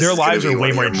about it, this their is gonna lives be are one way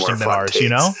of more your interesting than fun ours, you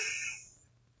takes. know?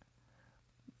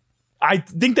 I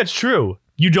think that's true.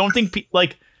 You don't think,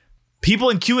 people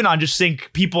in QAnon just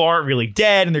think people aren't really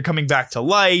dead and they're coming back to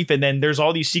life. And then there's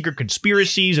all these secret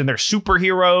conspiracies and they're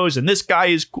superheroes. And this guy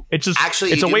is, it's just,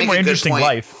 Actually, it's a way more interesting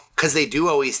life. Because they do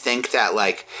always think that,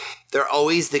 like, they're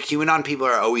always, the QAnon people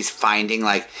are always finding,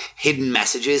 like, hidden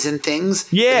messages and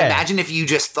things. Yeah. Like, imagine if you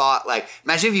just thought, like,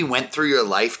 imagine if you went through your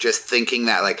life just thinking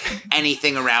that, like,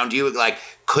 anything around you, like,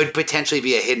 could potentially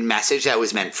be a hidden message that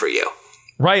was meant for you.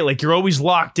 Right, like you're always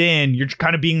locked in. You're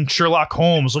kind of being Sherlock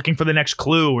Holmes, looking for the next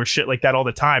clue or shit like that all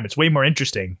the time. It's way more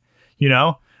interesting, you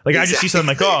know? Like I just see something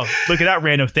like, oh, look at that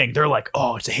random thing. They're like,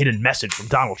 oh, it's a hidden message from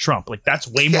Donald Trump. Like that's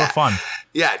way more fun.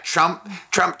 Yeah, Trump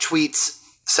tweets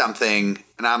something,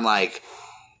 and I'm like,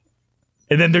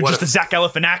 and then they're just the Zach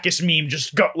Galifianakis meme,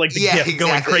 just go like the GIF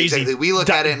going crazy. Exactly. We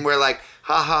look at it and we're like,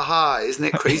 ha ha ha! Isn't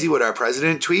it crazy what our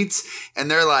president tweets?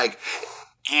 And they're like,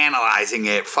 analyzing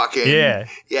it, fucking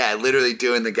literally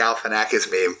doing the Galifianakis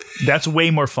meme. That's way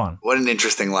more fun. What an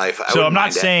interesting life. So I'm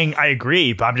not saying I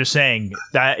agree, but I'm just saying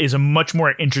that is a much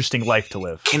more interesting life to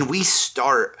live. Can we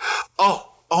start?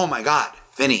 Oh my God,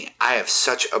 Vinny, I have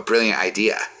such a brilliant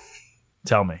idea.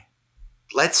 Tell me.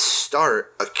 Let's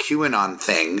start a QAnon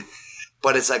thing,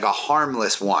 but it's like a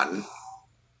harmless one.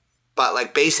 But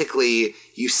like basically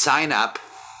you sign up,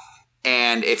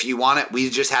 and if you want it, we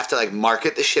just have to like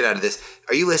market the shit out of this.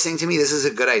 Are you listening to me? This is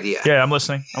a good idea. Yeah, I'm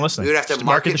listening. We would have to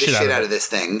market the shit out of this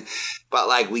thing. But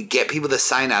like we get people to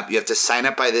sign up. You have to sign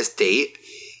up by this date.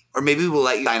 Or maybe we'll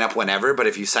let you sign up whenever. But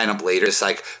if you sign up later, it's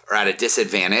like are at a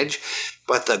disadvantage.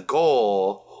 But the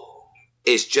goal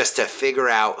is just to figure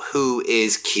out who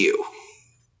is Q.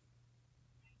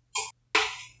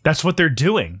 That's what they're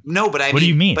doing. No, but what do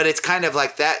you mean? But it's kind of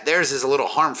like that. Theirs is a little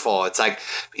harmful. It's like,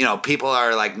 you know, people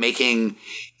are like making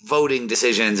voting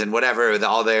decisions and whatever.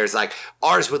 All theirs, like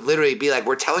ours would literally be like,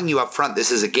 we're telling you up front, this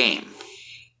is a game.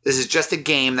 This is just a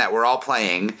game that we're all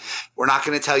playing. We're not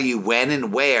going to tell you when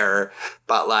and where,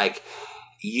 but like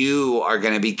you are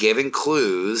going to be given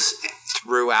clues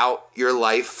throughout your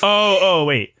life. Oh,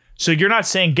 wait. So you're not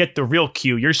saying get the real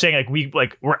Q. You're saying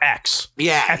we're X.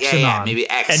 Yeah, maybe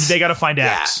X. And they got to find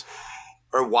X.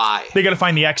 Or Y. They got to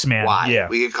find the X-Man. Y. Yeah.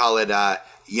 We could call it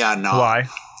Yanon. Y.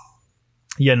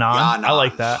 Yanon. I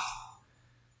like that.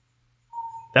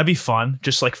 That'd be fun.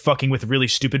 Just like fucking with really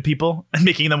stupid people and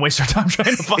making them waste their time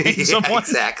trying to find someone.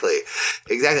 Exactly.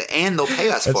 And they'll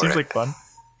pay us for it. That seems like fun.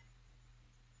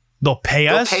 They'll pay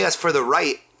us? They'll pay us for the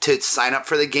right to sign up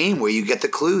for the game where you get the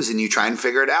clues and you try and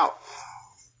figure it out.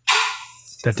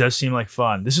 That does seem like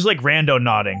fun. This is like rando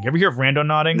nodding. You ever hear of rando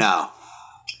nodding? No.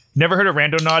 Never heard of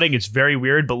rando nodding. It's very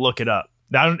weird, but look it up.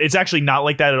 It's actually not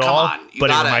like that at all. But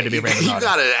it reminded me of rando nodding. You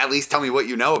gotta at least tell me what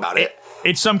you know about it.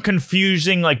 It's some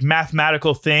confusing like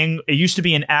mathematical thing. It used to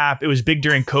be an app. It was big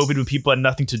during COVID when people had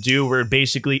nothing to do, where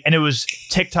basically, and it was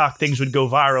TikTok things would go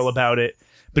viral about it,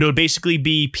 but it would basically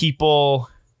be people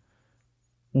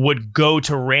would go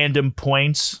to random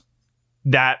points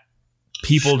that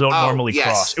people don't normally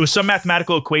cross. It was some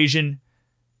mathematical equation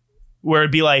where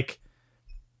it'd be like,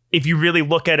 if you really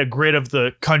look at a grid of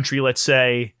the country, let's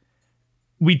say,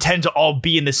 we tend to all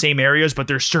be in the same areas, but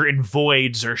there's certain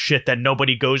voids or shit that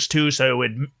nobody goes to. So it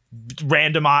would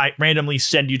randomly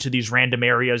send you to these random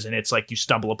areas, and it's like you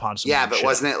stumble upon some. Yeah, but shit.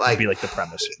 wasn't it like, that'd be like the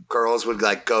premise? Girls would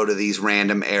like go to these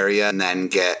random area and then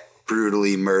get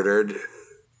brutally murdered.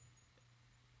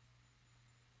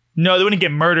 No, they wouldn't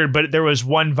get murdered, but there was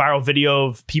one viral video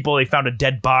of people, they found a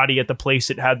dead body at the place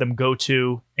it had them go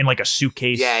to in like a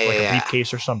suitcase, a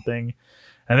briefcase or something.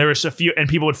 And there was a few, and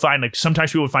people would find like,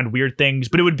 sometimes people would find weird things,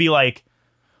 but it would be like,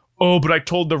 oh, but I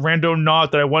told the rando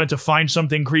knot that I wanted to find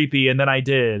something creepy, and then I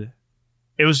did.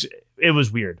 It was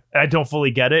weird. I don't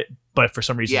fully get it, but for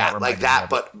some reason, that like that,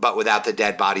 but without the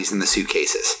dead bodies in the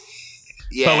suitcases.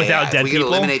 Yeah, but without dead we people,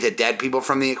 could eliminate the dead people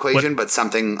from the equation, but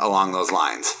something along those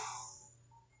lines.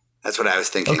 That's what I was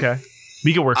thinking. Okay,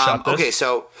 we could workshop this. Okay,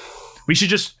 so we should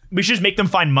just make them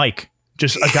find Mike,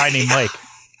 just a guy named Mike.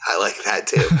 I like that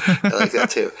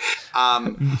too.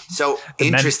 So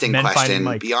interesting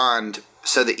question. Beyond,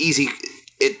 so the easy,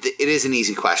 it is an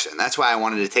easy question. That's why I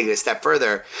wanted to take it a step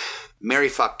further. Marry,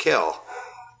 fuck, kill.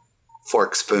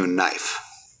 Fork, spoon, knife.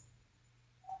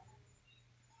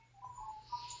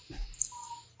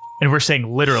 And we're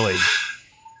saying literally.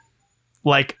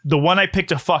 Like, the one I picked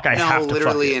to fuck, I have to fuck it. No,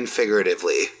 literally and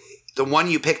figuratively. The one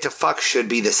you pick to fuck should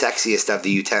be the sexiest of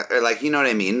the or like, you know what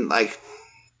I mean? Like,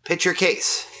 pitch your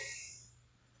case.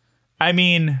 I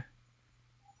mean,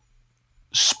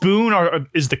 Spoon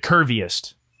is the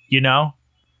curviest, you know?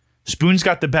 Spoon's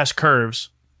got the best curves.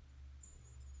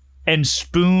 And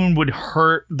Spoon would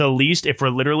hurt the least if we're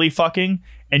literally fucking.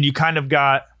 And you kind of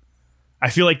got...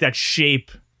 I feel like that shape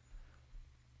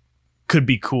could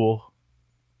be cool.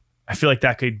 I feel like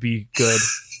that could be good.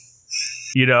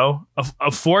 You know, a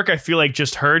fork I feel like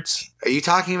just hurts. Are you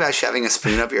talking about shoving a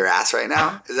spoon up your ass right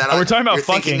now? Is that We're talking about you're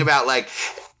fucking. thinking about like?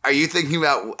 Are you thinking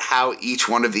about how each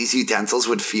one of these utensils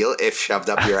would feel if shoved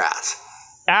up your ass?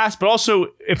 Ass, but also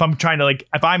if I'm trying to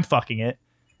if I'm fucking it,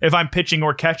 if I'm pitching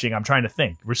or catching, I'm trying to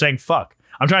think. We're saying fuck.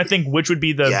 I'm trying to think which would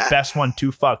be the best one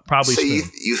to fuck. Probably So spoon.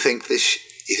 you think this?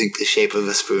 You think the shape of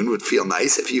a spoon would feel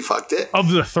nice if you fucked it? Of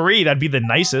the three, that'd be the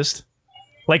nicest.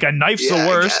 Like a knife's Yeah, the I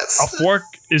worst. guess. A fork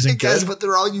isn't Guys, good. but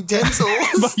they're all utensils.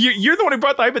 But you're the one who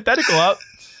brought the hypothetical up.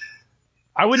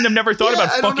 I wouldn't have never thought about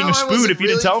I don't fucking know, a I spoon wasn't if you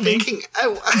didn't really tell me.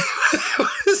 I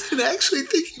wasn't actually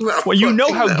thinking about. Well, you know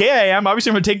fucking how them. gay I am.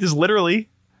 Obviously, I'm gonna take this literally.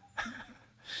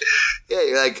 Yeah,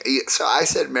 you're like. So I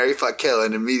said marry, fuck, kill,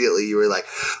 and immediately you were like,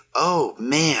 "Oh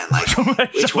man, like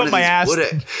which Shove one up of my these ass. would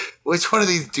it? Which one of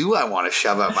these do I want to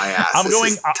shove up my ass?" I'm This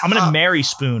going. is I'm gonna tough. marry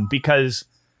spoon because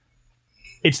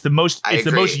it's the most. I It's the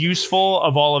agree. most useful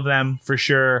of all of them for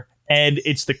sure, and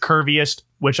it's the curviest,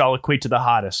 which I'll equate to the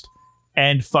hottest.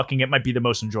 And fucking it might be the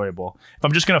most enjoyable. If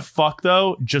I'm just gonna fuck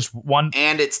though, just one.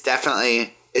 And it's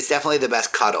definitely the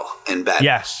best cuddle in bed.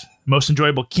 Yes, most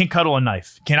enjoyable. Can't cuddle a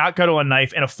knife. Cannot cuddle a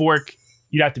knife and a fork.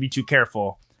 You'd have to be too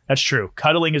careful. That's true.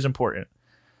 Cuddling is important.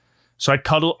 So I'd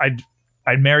cuddle.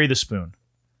 I'd marry the spoon.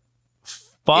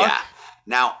 Fuck. Yeah.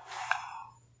 Now,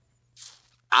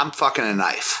 I'm fucking a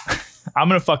knife. I'm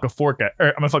gonna fuck a fork.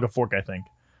 I'm gonna fuck a fork. I think.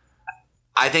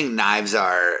 I think knives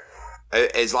are,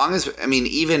 as long as, I mean,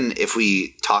 even if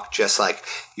we talk just like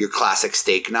your classic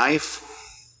steak knife,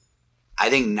 I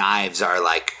think knives are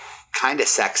like kind of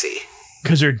sexy.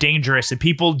 Because they're dangerous and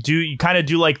people do. You kind of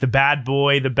do like the bad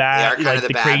boy, the They are bad, kind like of the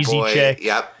the bad crazy boy. chick.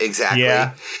 Yep, exactly.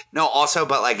 Yeah. No, also,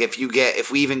 but like if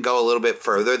we even go a little bit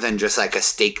further than just like a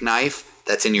steak knife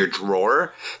that's in your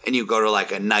drawer and you go to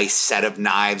like a nice set of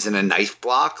knives and a knife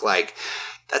block, like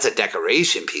that's a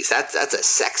decoration piece. That's a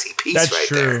sexy piece That's right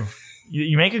true. there.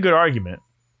 You make a good argument.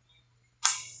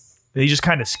 They just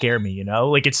kind of scare me, you know?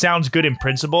 Like it sounds good in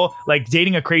principle. Like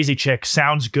dating a crazy chick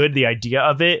sounds good, the idea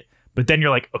of it. But then you're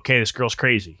like, okay, this girl's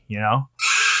crazy, you know?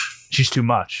 She's too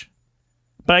much.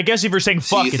 But I guess if you're saying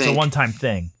So fuck, you it's a think- one-time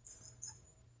thing.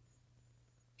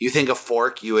 You think a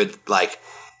fork, you would like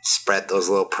spread those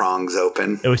little prongs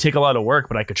open? It would take a lot of work,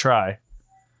 but I could try.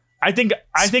 I think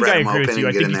I Spread 'em agree with open you. I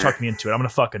and get think in you there. talked me into it. I'm gonna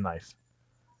fuck a knife.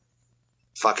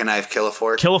 Fuck a knife, kill a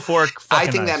fork. Kill a fork, fuck I a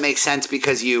think knife. that makes sense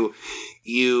because the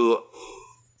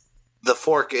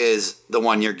fork is the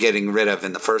one you're getting rid of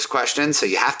in the first question, so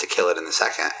you have to kill it in the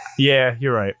second. Yeah,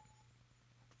 you're right.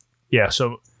 Yeah,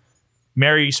 so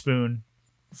marry spoon,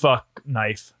 fuck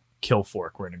knife, kill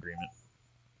fork. We're in agreement.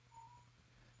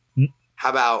 How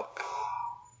about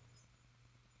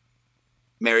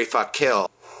marry, fuck, kill?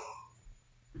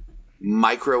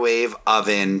 Microwave,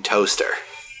 oven, toaster.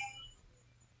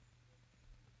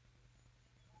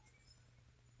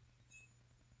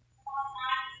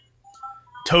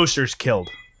 Toaster's killed.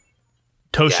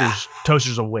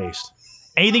 Toaster's a waste.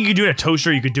 Anything you could do in a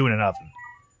toaster, you could do in an oven.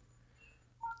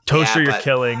 Toaster, Yeah, you're but-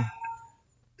 killing.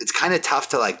 It's kind of tough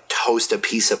to like toast a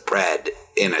piece of bread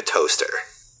in a toaster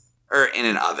or in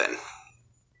an oven.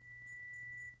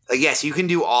 Like, yes, you can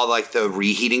do all like the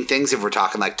reheating things if we're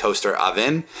talking like toaster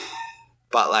oven,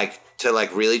 but like to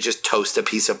like really just toast a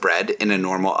piece of bread in a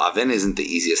normal oven isn't the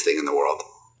easiest thing in the world.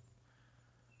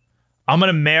 I'm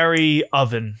gonna marry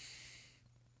oven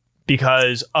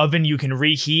because oven you can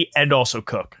reheat and also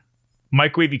cook.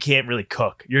 Microwave you can't really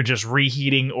cook. You're just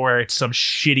reheating or it's some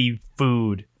shitty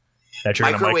food that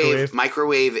you're gonna microwave.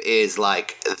 Microwave is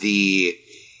like the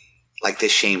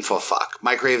shameful fuck.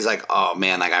 Microwave is like, oh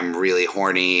man, like I'm really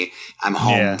horny. I'm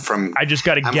home Yeah. from. I just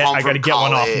gotta I'm get home I gotta from get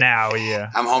one off college. now. Yeah.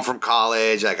 I'm home from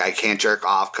college. Like I can't jerk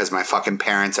off because my fucking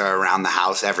parents are around the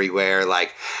house everywhere.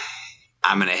 Like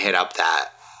I'm gonna hit up that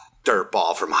dirt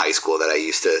ball from high school that I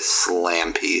used to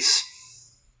slam piece.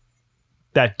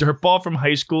 That dirt ball from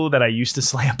high school that I used to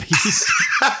slam piece.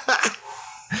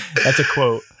 That's a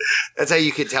quote. That's how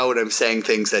you can tell when I'm saying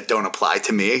things that don't apply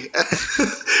to me.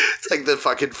 It's like the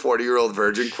fucking 40-year-old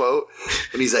virgin quote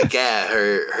when he's like, yeah,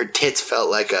 her tits felt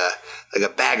like a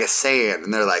bag of sand.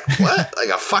 And they're like, what? Like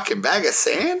a fucking bag of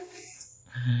sand?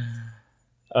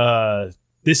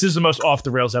 This is the most off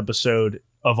the rails episode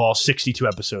of all 62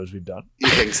 episodes we've done. You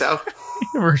think so?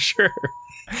 For sure.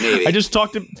 Maybe. I just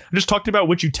talked about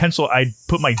which utensil I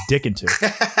put my dick into.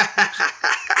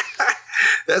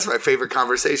 That's my favorite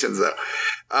conversations, though.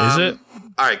 Is it?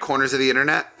 All right, corners of the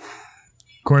internet.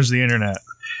 Corners of the internet.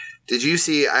 Did you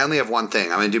see? I only have one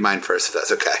thing. I'm going to do mine first, if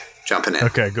that's okay. Jumping in.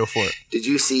 Okay, go for it. Did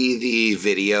you see the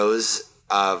videos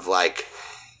of like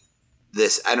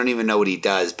this? I don't even know what he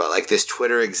does, but like this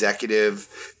Twitter executive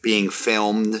being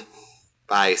filmed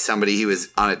by somebody he was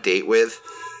on a date with.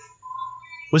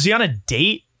 Was he on a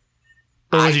date?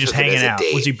 Or was I he just took it hanging as a out?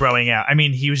 date. Was he broing out? I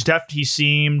mean, he was he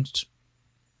seemed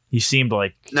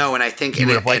like No, and I think he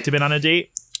would have liked to have been on a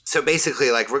date. So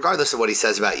basically, like, regardless of what he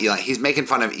says about Elon, he's making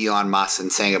fun of Elon Musk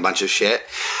and saying a bunch of shit.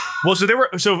 Well,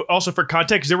 so also for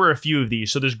context, there were a few of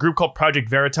these. So there's a group called Project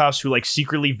Veritas who like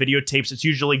secretly videotapes. It's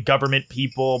usually government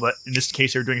people, but in this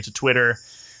case, they're doing it to Twitter.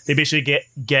 They basically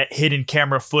get hidden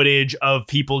camera footage of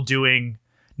people doing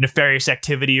nefarious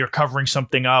activity or covering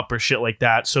something up or shit like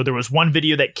that. So there was one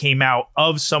video that came out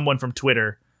of someone from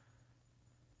Twitter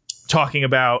talking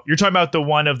about. You're talking about the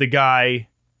one of the guy.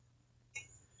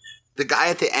 The guy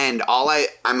at the end,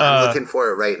 I'm looking for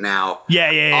it right now.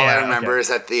 Yeah. All I remember is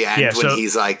at the end when so-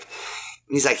 he's like,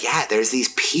 yeah, there's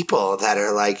these people that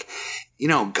are like,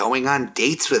 going on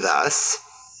dates with us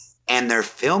and they're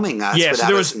filming us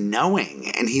without us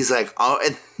knowing. And he's like, oh,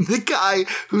 and the guy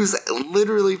who's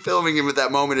literally filming him at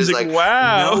that moment is like,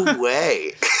 wow, no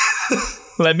way.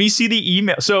 Let me see the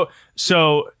email. So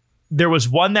there was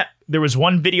one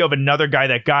video of another guy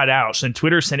that got out. So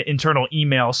Twitter sent an internal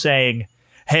email saying,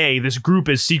 hey, this group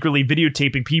is secretly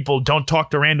videotaping people. Don't talk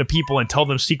to random people and tell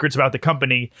them secrets about the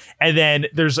company. And then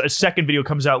there's a second video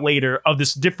comes out later of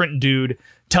this different dude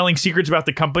telling secrets about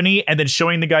the company and then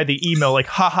showing the guy the email like,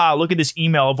 haha, look at this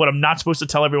email of what I'm not supposed to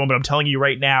tell everyone, but I'm telling you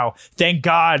right now. Thank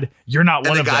God you're not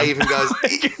one of them. And the guy even goes,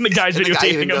 the guy's videotaping the guy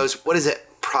even him. goes, what is it?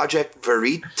 Project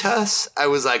Veritas? I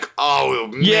was like, oh,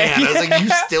 man. Yeah. I was like, you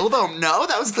still don't know?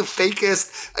 That was the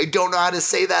fakest. I don't know how to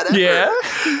say that ever. Yeah.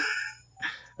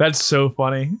 That's so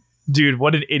funny. Dude,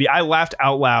 what an idiot. I laughed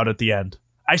out loud at the end.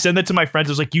 I sent that to my friends.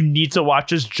 I was like, you need to watch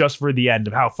this just for the end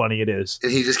of how funny it is.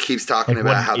 And he just keeps talking Like,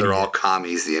 what about an how they're idiot. all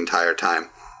commies the entire time.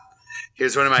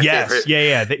 Here's one of my Yes, favorite.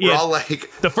 yeah. We're all like,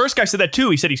 The first guy said that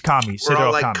too. He said he's commie. He said we're they're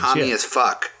all all like commies. commie Yeah. as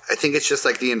fuck. I think it's just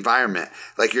like the environment.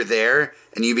 Like you're there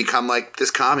and you become like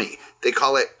this commie. They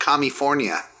call it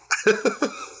California.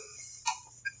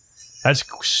 That's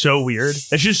so weird.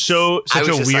 That's just such I was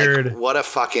a just weird. like, what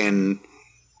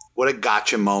a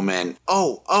gotcha moment.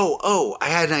 Oh, I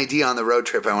had an idea on the road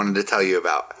trip I wanted to tell you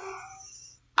about.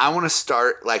 I want to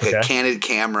start like a candid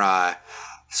camera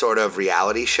sort of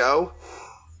reality show.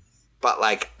 But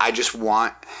like, I just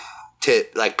want to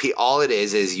like, all it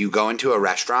is you go into a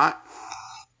restaurant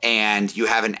and you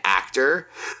have an actor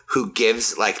who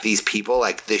gives like these people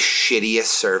like the shittiest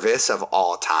service of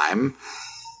all time.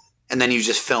 And then you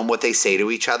just film what they say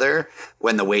to each other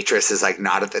when the waitress is like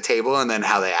not at the table and then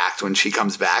how they act when she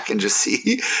comes back and just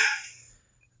see.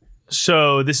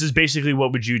 So this is basically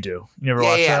what would you do? You never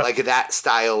watched Yeah, that? like that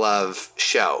style of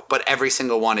show. But every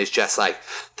single one is just like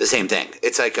the same thing.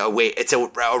 It's like it's a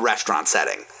restaurant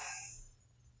setting.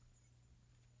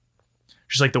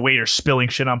 Just like the waiter spilling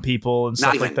shit on people and Not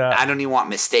stuff even, like that. I don't even want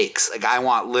mistakes. Like I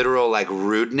want literal like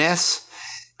rudeness.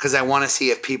 Because I want to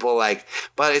see if people like,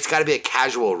 but it's got to be a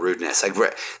casual rudeness. Like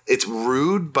it's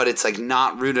rude, but it's like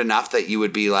not rude enough that you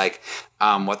would be like,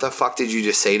 what the fuck did you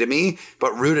just say to me?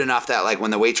 But rude enough that like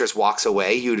when the waitress walks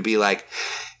away, you would be like,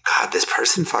 God, this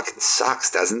person fucking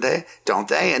sucks, doesn't they? Don't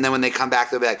they? And then when they come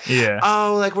back, they'll be like, Yeah.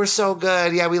 oh, like we're so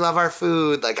good. Yeah, we love our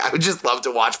food. Like I would just love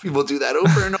to watch people do that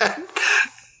over and over.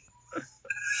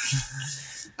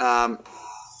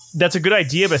 That's a good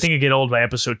idea, but I think it'd get old by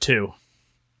episode 2.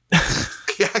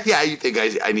 Yeah, you think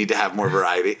I need to have more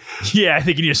variety? Yeah, I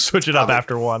think you need to switch it up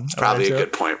after one. Probably a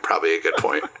good point.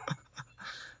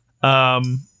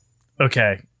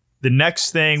 Okay. The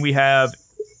next thing we have,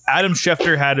 Adam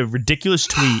Schefter had a ridiculous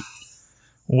tweet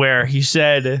where he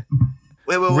said,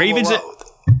 Wait, Ravens. whoa.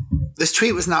 This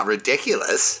tweet was not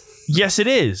ridiculous. Yes, it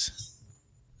is.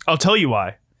 I'll tell you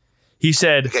why. He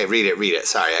said, Okay, read it.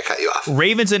 Sorry, I cut you off.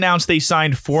 Ravens announced they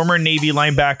signed former Navy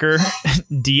linebacker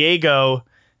Diego,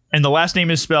 and the last name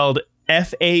is spelled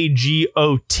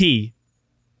Fagot.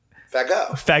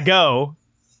 Fagot,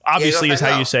 obviously, Diego is how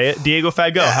Fagot. you say it. Diego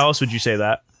Fagot. Yeah. How else would you say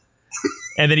that?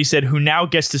 And then he said, who now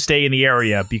gets to stay in the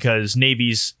area because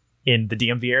Navy's in the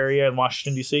DMV area in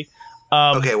Washington, D.C.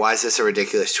 Okay, why is this a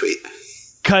ridiculous tweet?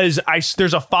 Because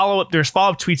there's follow-up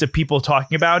tweets of people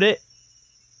talking about it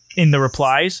in the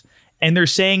replies, and they're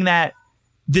saying that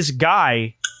this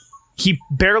guy, he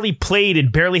barely played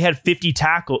and barely had 50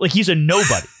 tackles. Like, he's a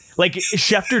nobody. Like,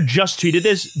 Schefter just tweeted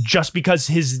this just because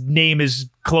his name is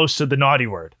close to the naughty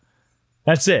word.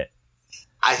 That's it.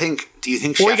 Do you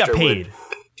think Or he got Schefter paid.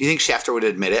 do you think Schefter would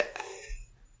admit it?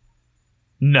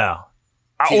 No.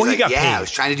 He's Or he like, got yeah, I paid.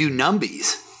 was trying to do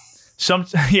numbies.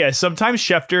 Sometimes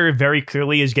Schefter very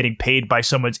clearly is getting paid by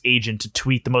someone's agent to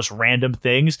tweet the most random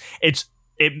things. It's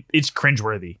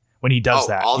cringeworthy when he does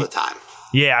that. All the time.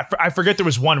 Yeah, I forget there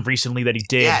was one recently that he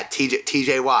did. Yeah,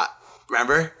 TJ Watt.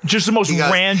 Remember? Just the most He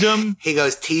goes- random. He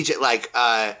goes, TJ,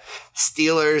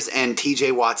 Steelers and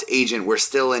TJ Watt's agent were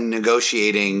still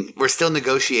negotiating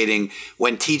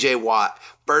when TJ Watt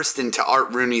burst into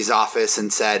Art Rooney's office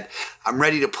and said, I'm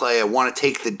ready to play. I want to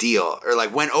take the deal. Or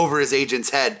went over his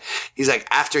agent's head. He's like,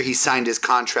 after he signed his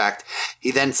contract,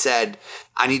 he then said,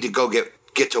 I need to go get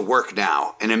to work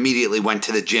now, and immediately went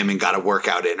to the gym and got a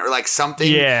workout in, or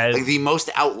something. Yeah. The most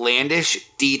outlandish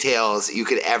details you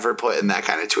could ever put in that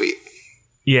kind of tweet.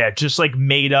 Yeah, just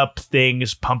made up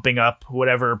things, pumping up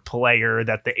whatever player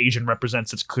that the agent represents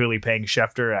that's clearly paying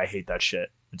Schefter. I hate that shit.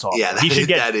 It's all. Yeah,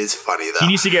 that is funny though. He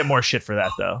needs to get more shit for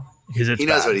that though, because he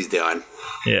knows what he's doing.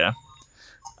 Yeah.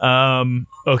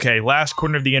 Okay. Last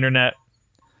corner of the internet.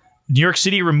 New York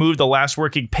City removed the last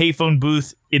working payphone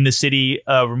booth in the city.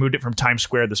 Removed it from Times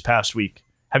Square this past week.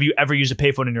 Have you ever used a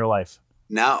payphone in your life?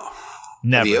 No.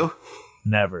 Never. Have you?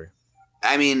 Never.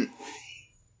 I mean,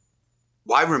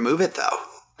 why remove it though?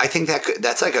 I think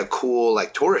that's a cool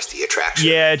touristy attraction.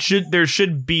 Yeah, there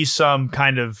should be some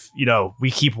kind of, we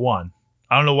keep one.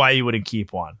 I don't know why you wouldn't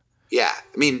keep one. Yeah.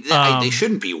 I mean, they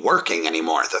shouldn't be working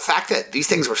anymore. The fact that these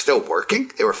things were still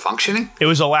working, they were functioning. It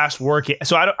was the last working.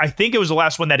 So I think it was the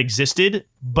last one that existed,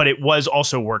 but it was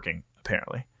also working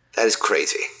apparently. That is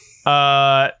crazy.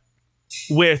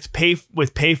 With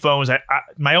payphones,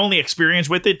 my only experience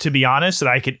with it, to be honest, that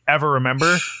I could ever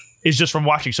remember is just from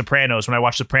watching Sopranos. When I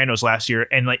watched Sopranos last year,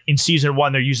 and in season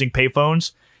 1 they're using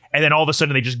payphones, and then all of a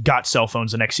sudden they just got cell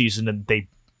phones the next season, and they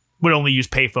would only use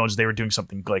payphones. They were doing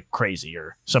something crazy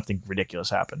or something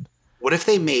ridiculous happened. What if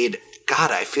they made?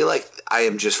 God, I feel like I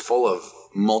am just full of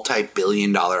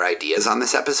multi-billion-dollar ideas on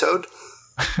this episode.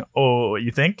 Oh,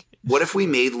 you think? What if we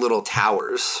made little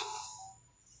towers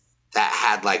that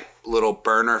had little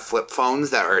burner flip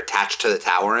phones that are attached to the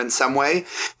tower in some way?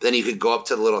 Then you could go up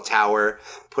to the little tower,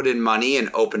 put in money, and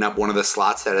open up one of the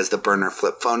slots that has the burner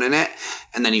flip phone in it.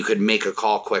 And then you could make a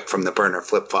call quick from the burner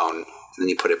flip phone, and then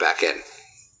you put it back in.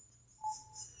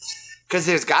 Because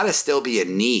there's got to still be a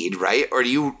need, right? Or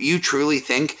do you truly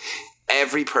think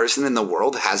every person in the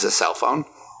world has a cell phone?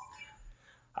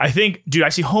 I think, dude, I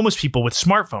see homeless people with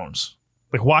smartphones,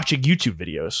 watching YouTube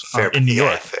videos in New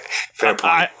York. Fair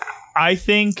point. I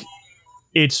think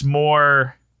it's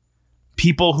more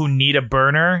people who need a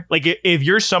burner. If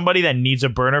you're somebody that needs a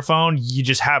burner phone, you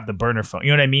just have the burner phone.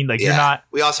 You know what I mean? You're not.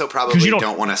 We also probably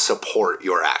don't want to support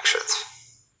your actions.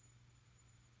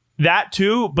 That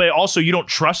too, but also you don't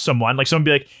trust someone. Someone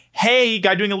be like, hey,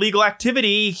 guy doing illegal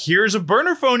activity, here's a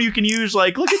burner phone you can use.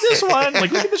 Look at this one.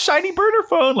 Look at the shiny burner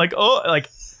phone.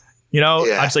 Yeah.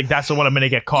 I was that's the one I'm going to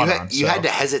get caught on. You had to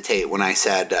hesitate when I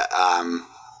said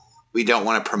we don't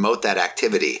want to promote that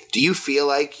activity. Do you feel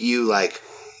like you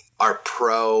are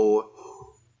pro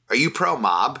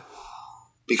mob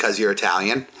because you're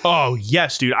Italian? Oh,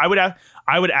 yes, dude. I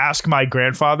would ask my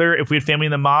grandfather if we had family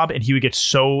in the mob, and he would get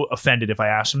so offended if I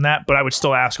asked him that. But I would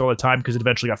still ask all the time because it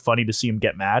eventually got funny to see him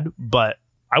get mad. But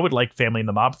I would like family in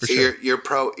the mob for sure. You're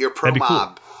pro That'd be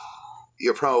mob. Cool.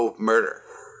 You're pro murder.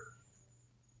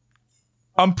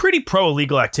 I'm pretty pro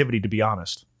illegal activity, to be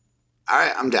honest. All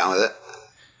right, I'm down with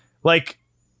it.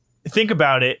 Think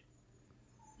about it.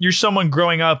 You're someone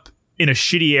growing up in a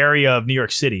shitty area of New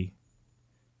York City.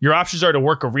 Your options are to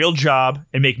work a real job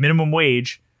and make minimum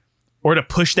wage, or to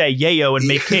push that yayo and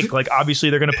make cake. Obviously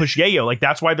they're going to push yayo.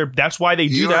 That's why they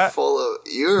do that.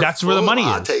 That's where the money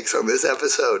hot is. Takes on this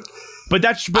episode. But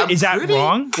is that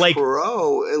wrong?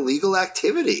 Pro illegal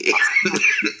activity.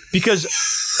 Because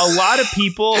a lot of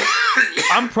people,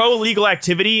 I'm pro illegal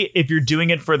activity if you're doing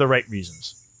it for the right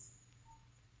reasons.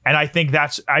 And I think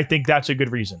that's a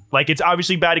good reason. It's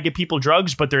obviously bad to give people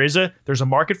drugs, but there's a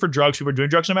market for drugs. People are doing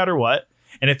drugs no matter what.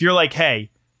 And if you're hey,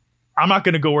 I'm not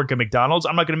going to go work at McDonald's,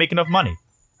 I'm not going to make enough money.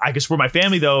 I guess for my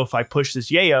family though, if I push this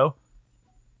yayo.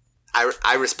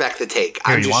 I respect the take.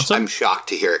 I'm shocked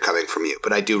to hear it coming from you,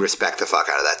 but I do respect the fuck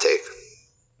out of that take.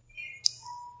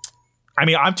 I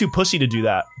mean, I'm too pussy to do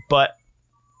that, but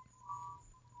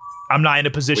I'm not in a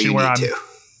position where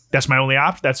that's my only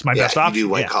option. That's my best option. You do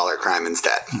white collar crime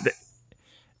instead.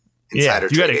 Insider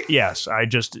trading. Yes, I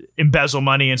just embezzle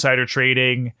money, insider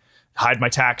trading, hide my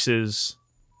taxes,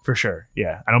 for sure.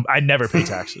 Yeah, I never pay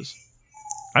taxes.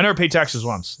 I never paid taxes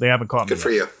once. They haven't caught me. Good for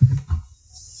you.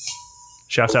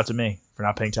 Shouts out to me for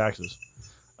not paying taxes.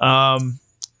 I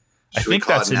think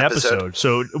that's an episode.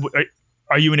 So,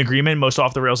 are you in agreement? Most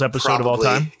off the rails episode Probably, of all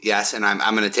time. Yes, and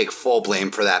I'm going to take full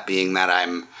blame for that, being that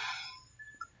I'm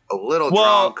a little drunk.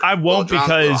 Well, I won't,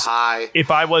 because high. if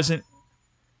I wasn't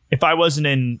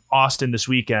in Austin this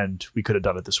weekend, we could have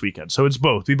done it this weekend. So it's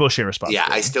both. We both share responsibility.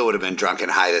 Yeah, I still would have been drunk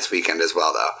and high this weekend as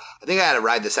well, though. I think I had to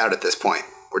ride this out at this point.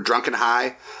 We're drunk and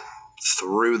high.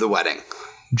 through the wedding.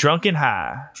 Drunken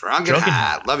high. Drunken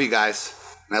high. Love you guys.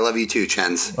 And I love you too,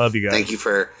 Chens. Love you guys. Thank you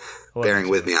for bearing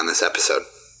with me on this episode.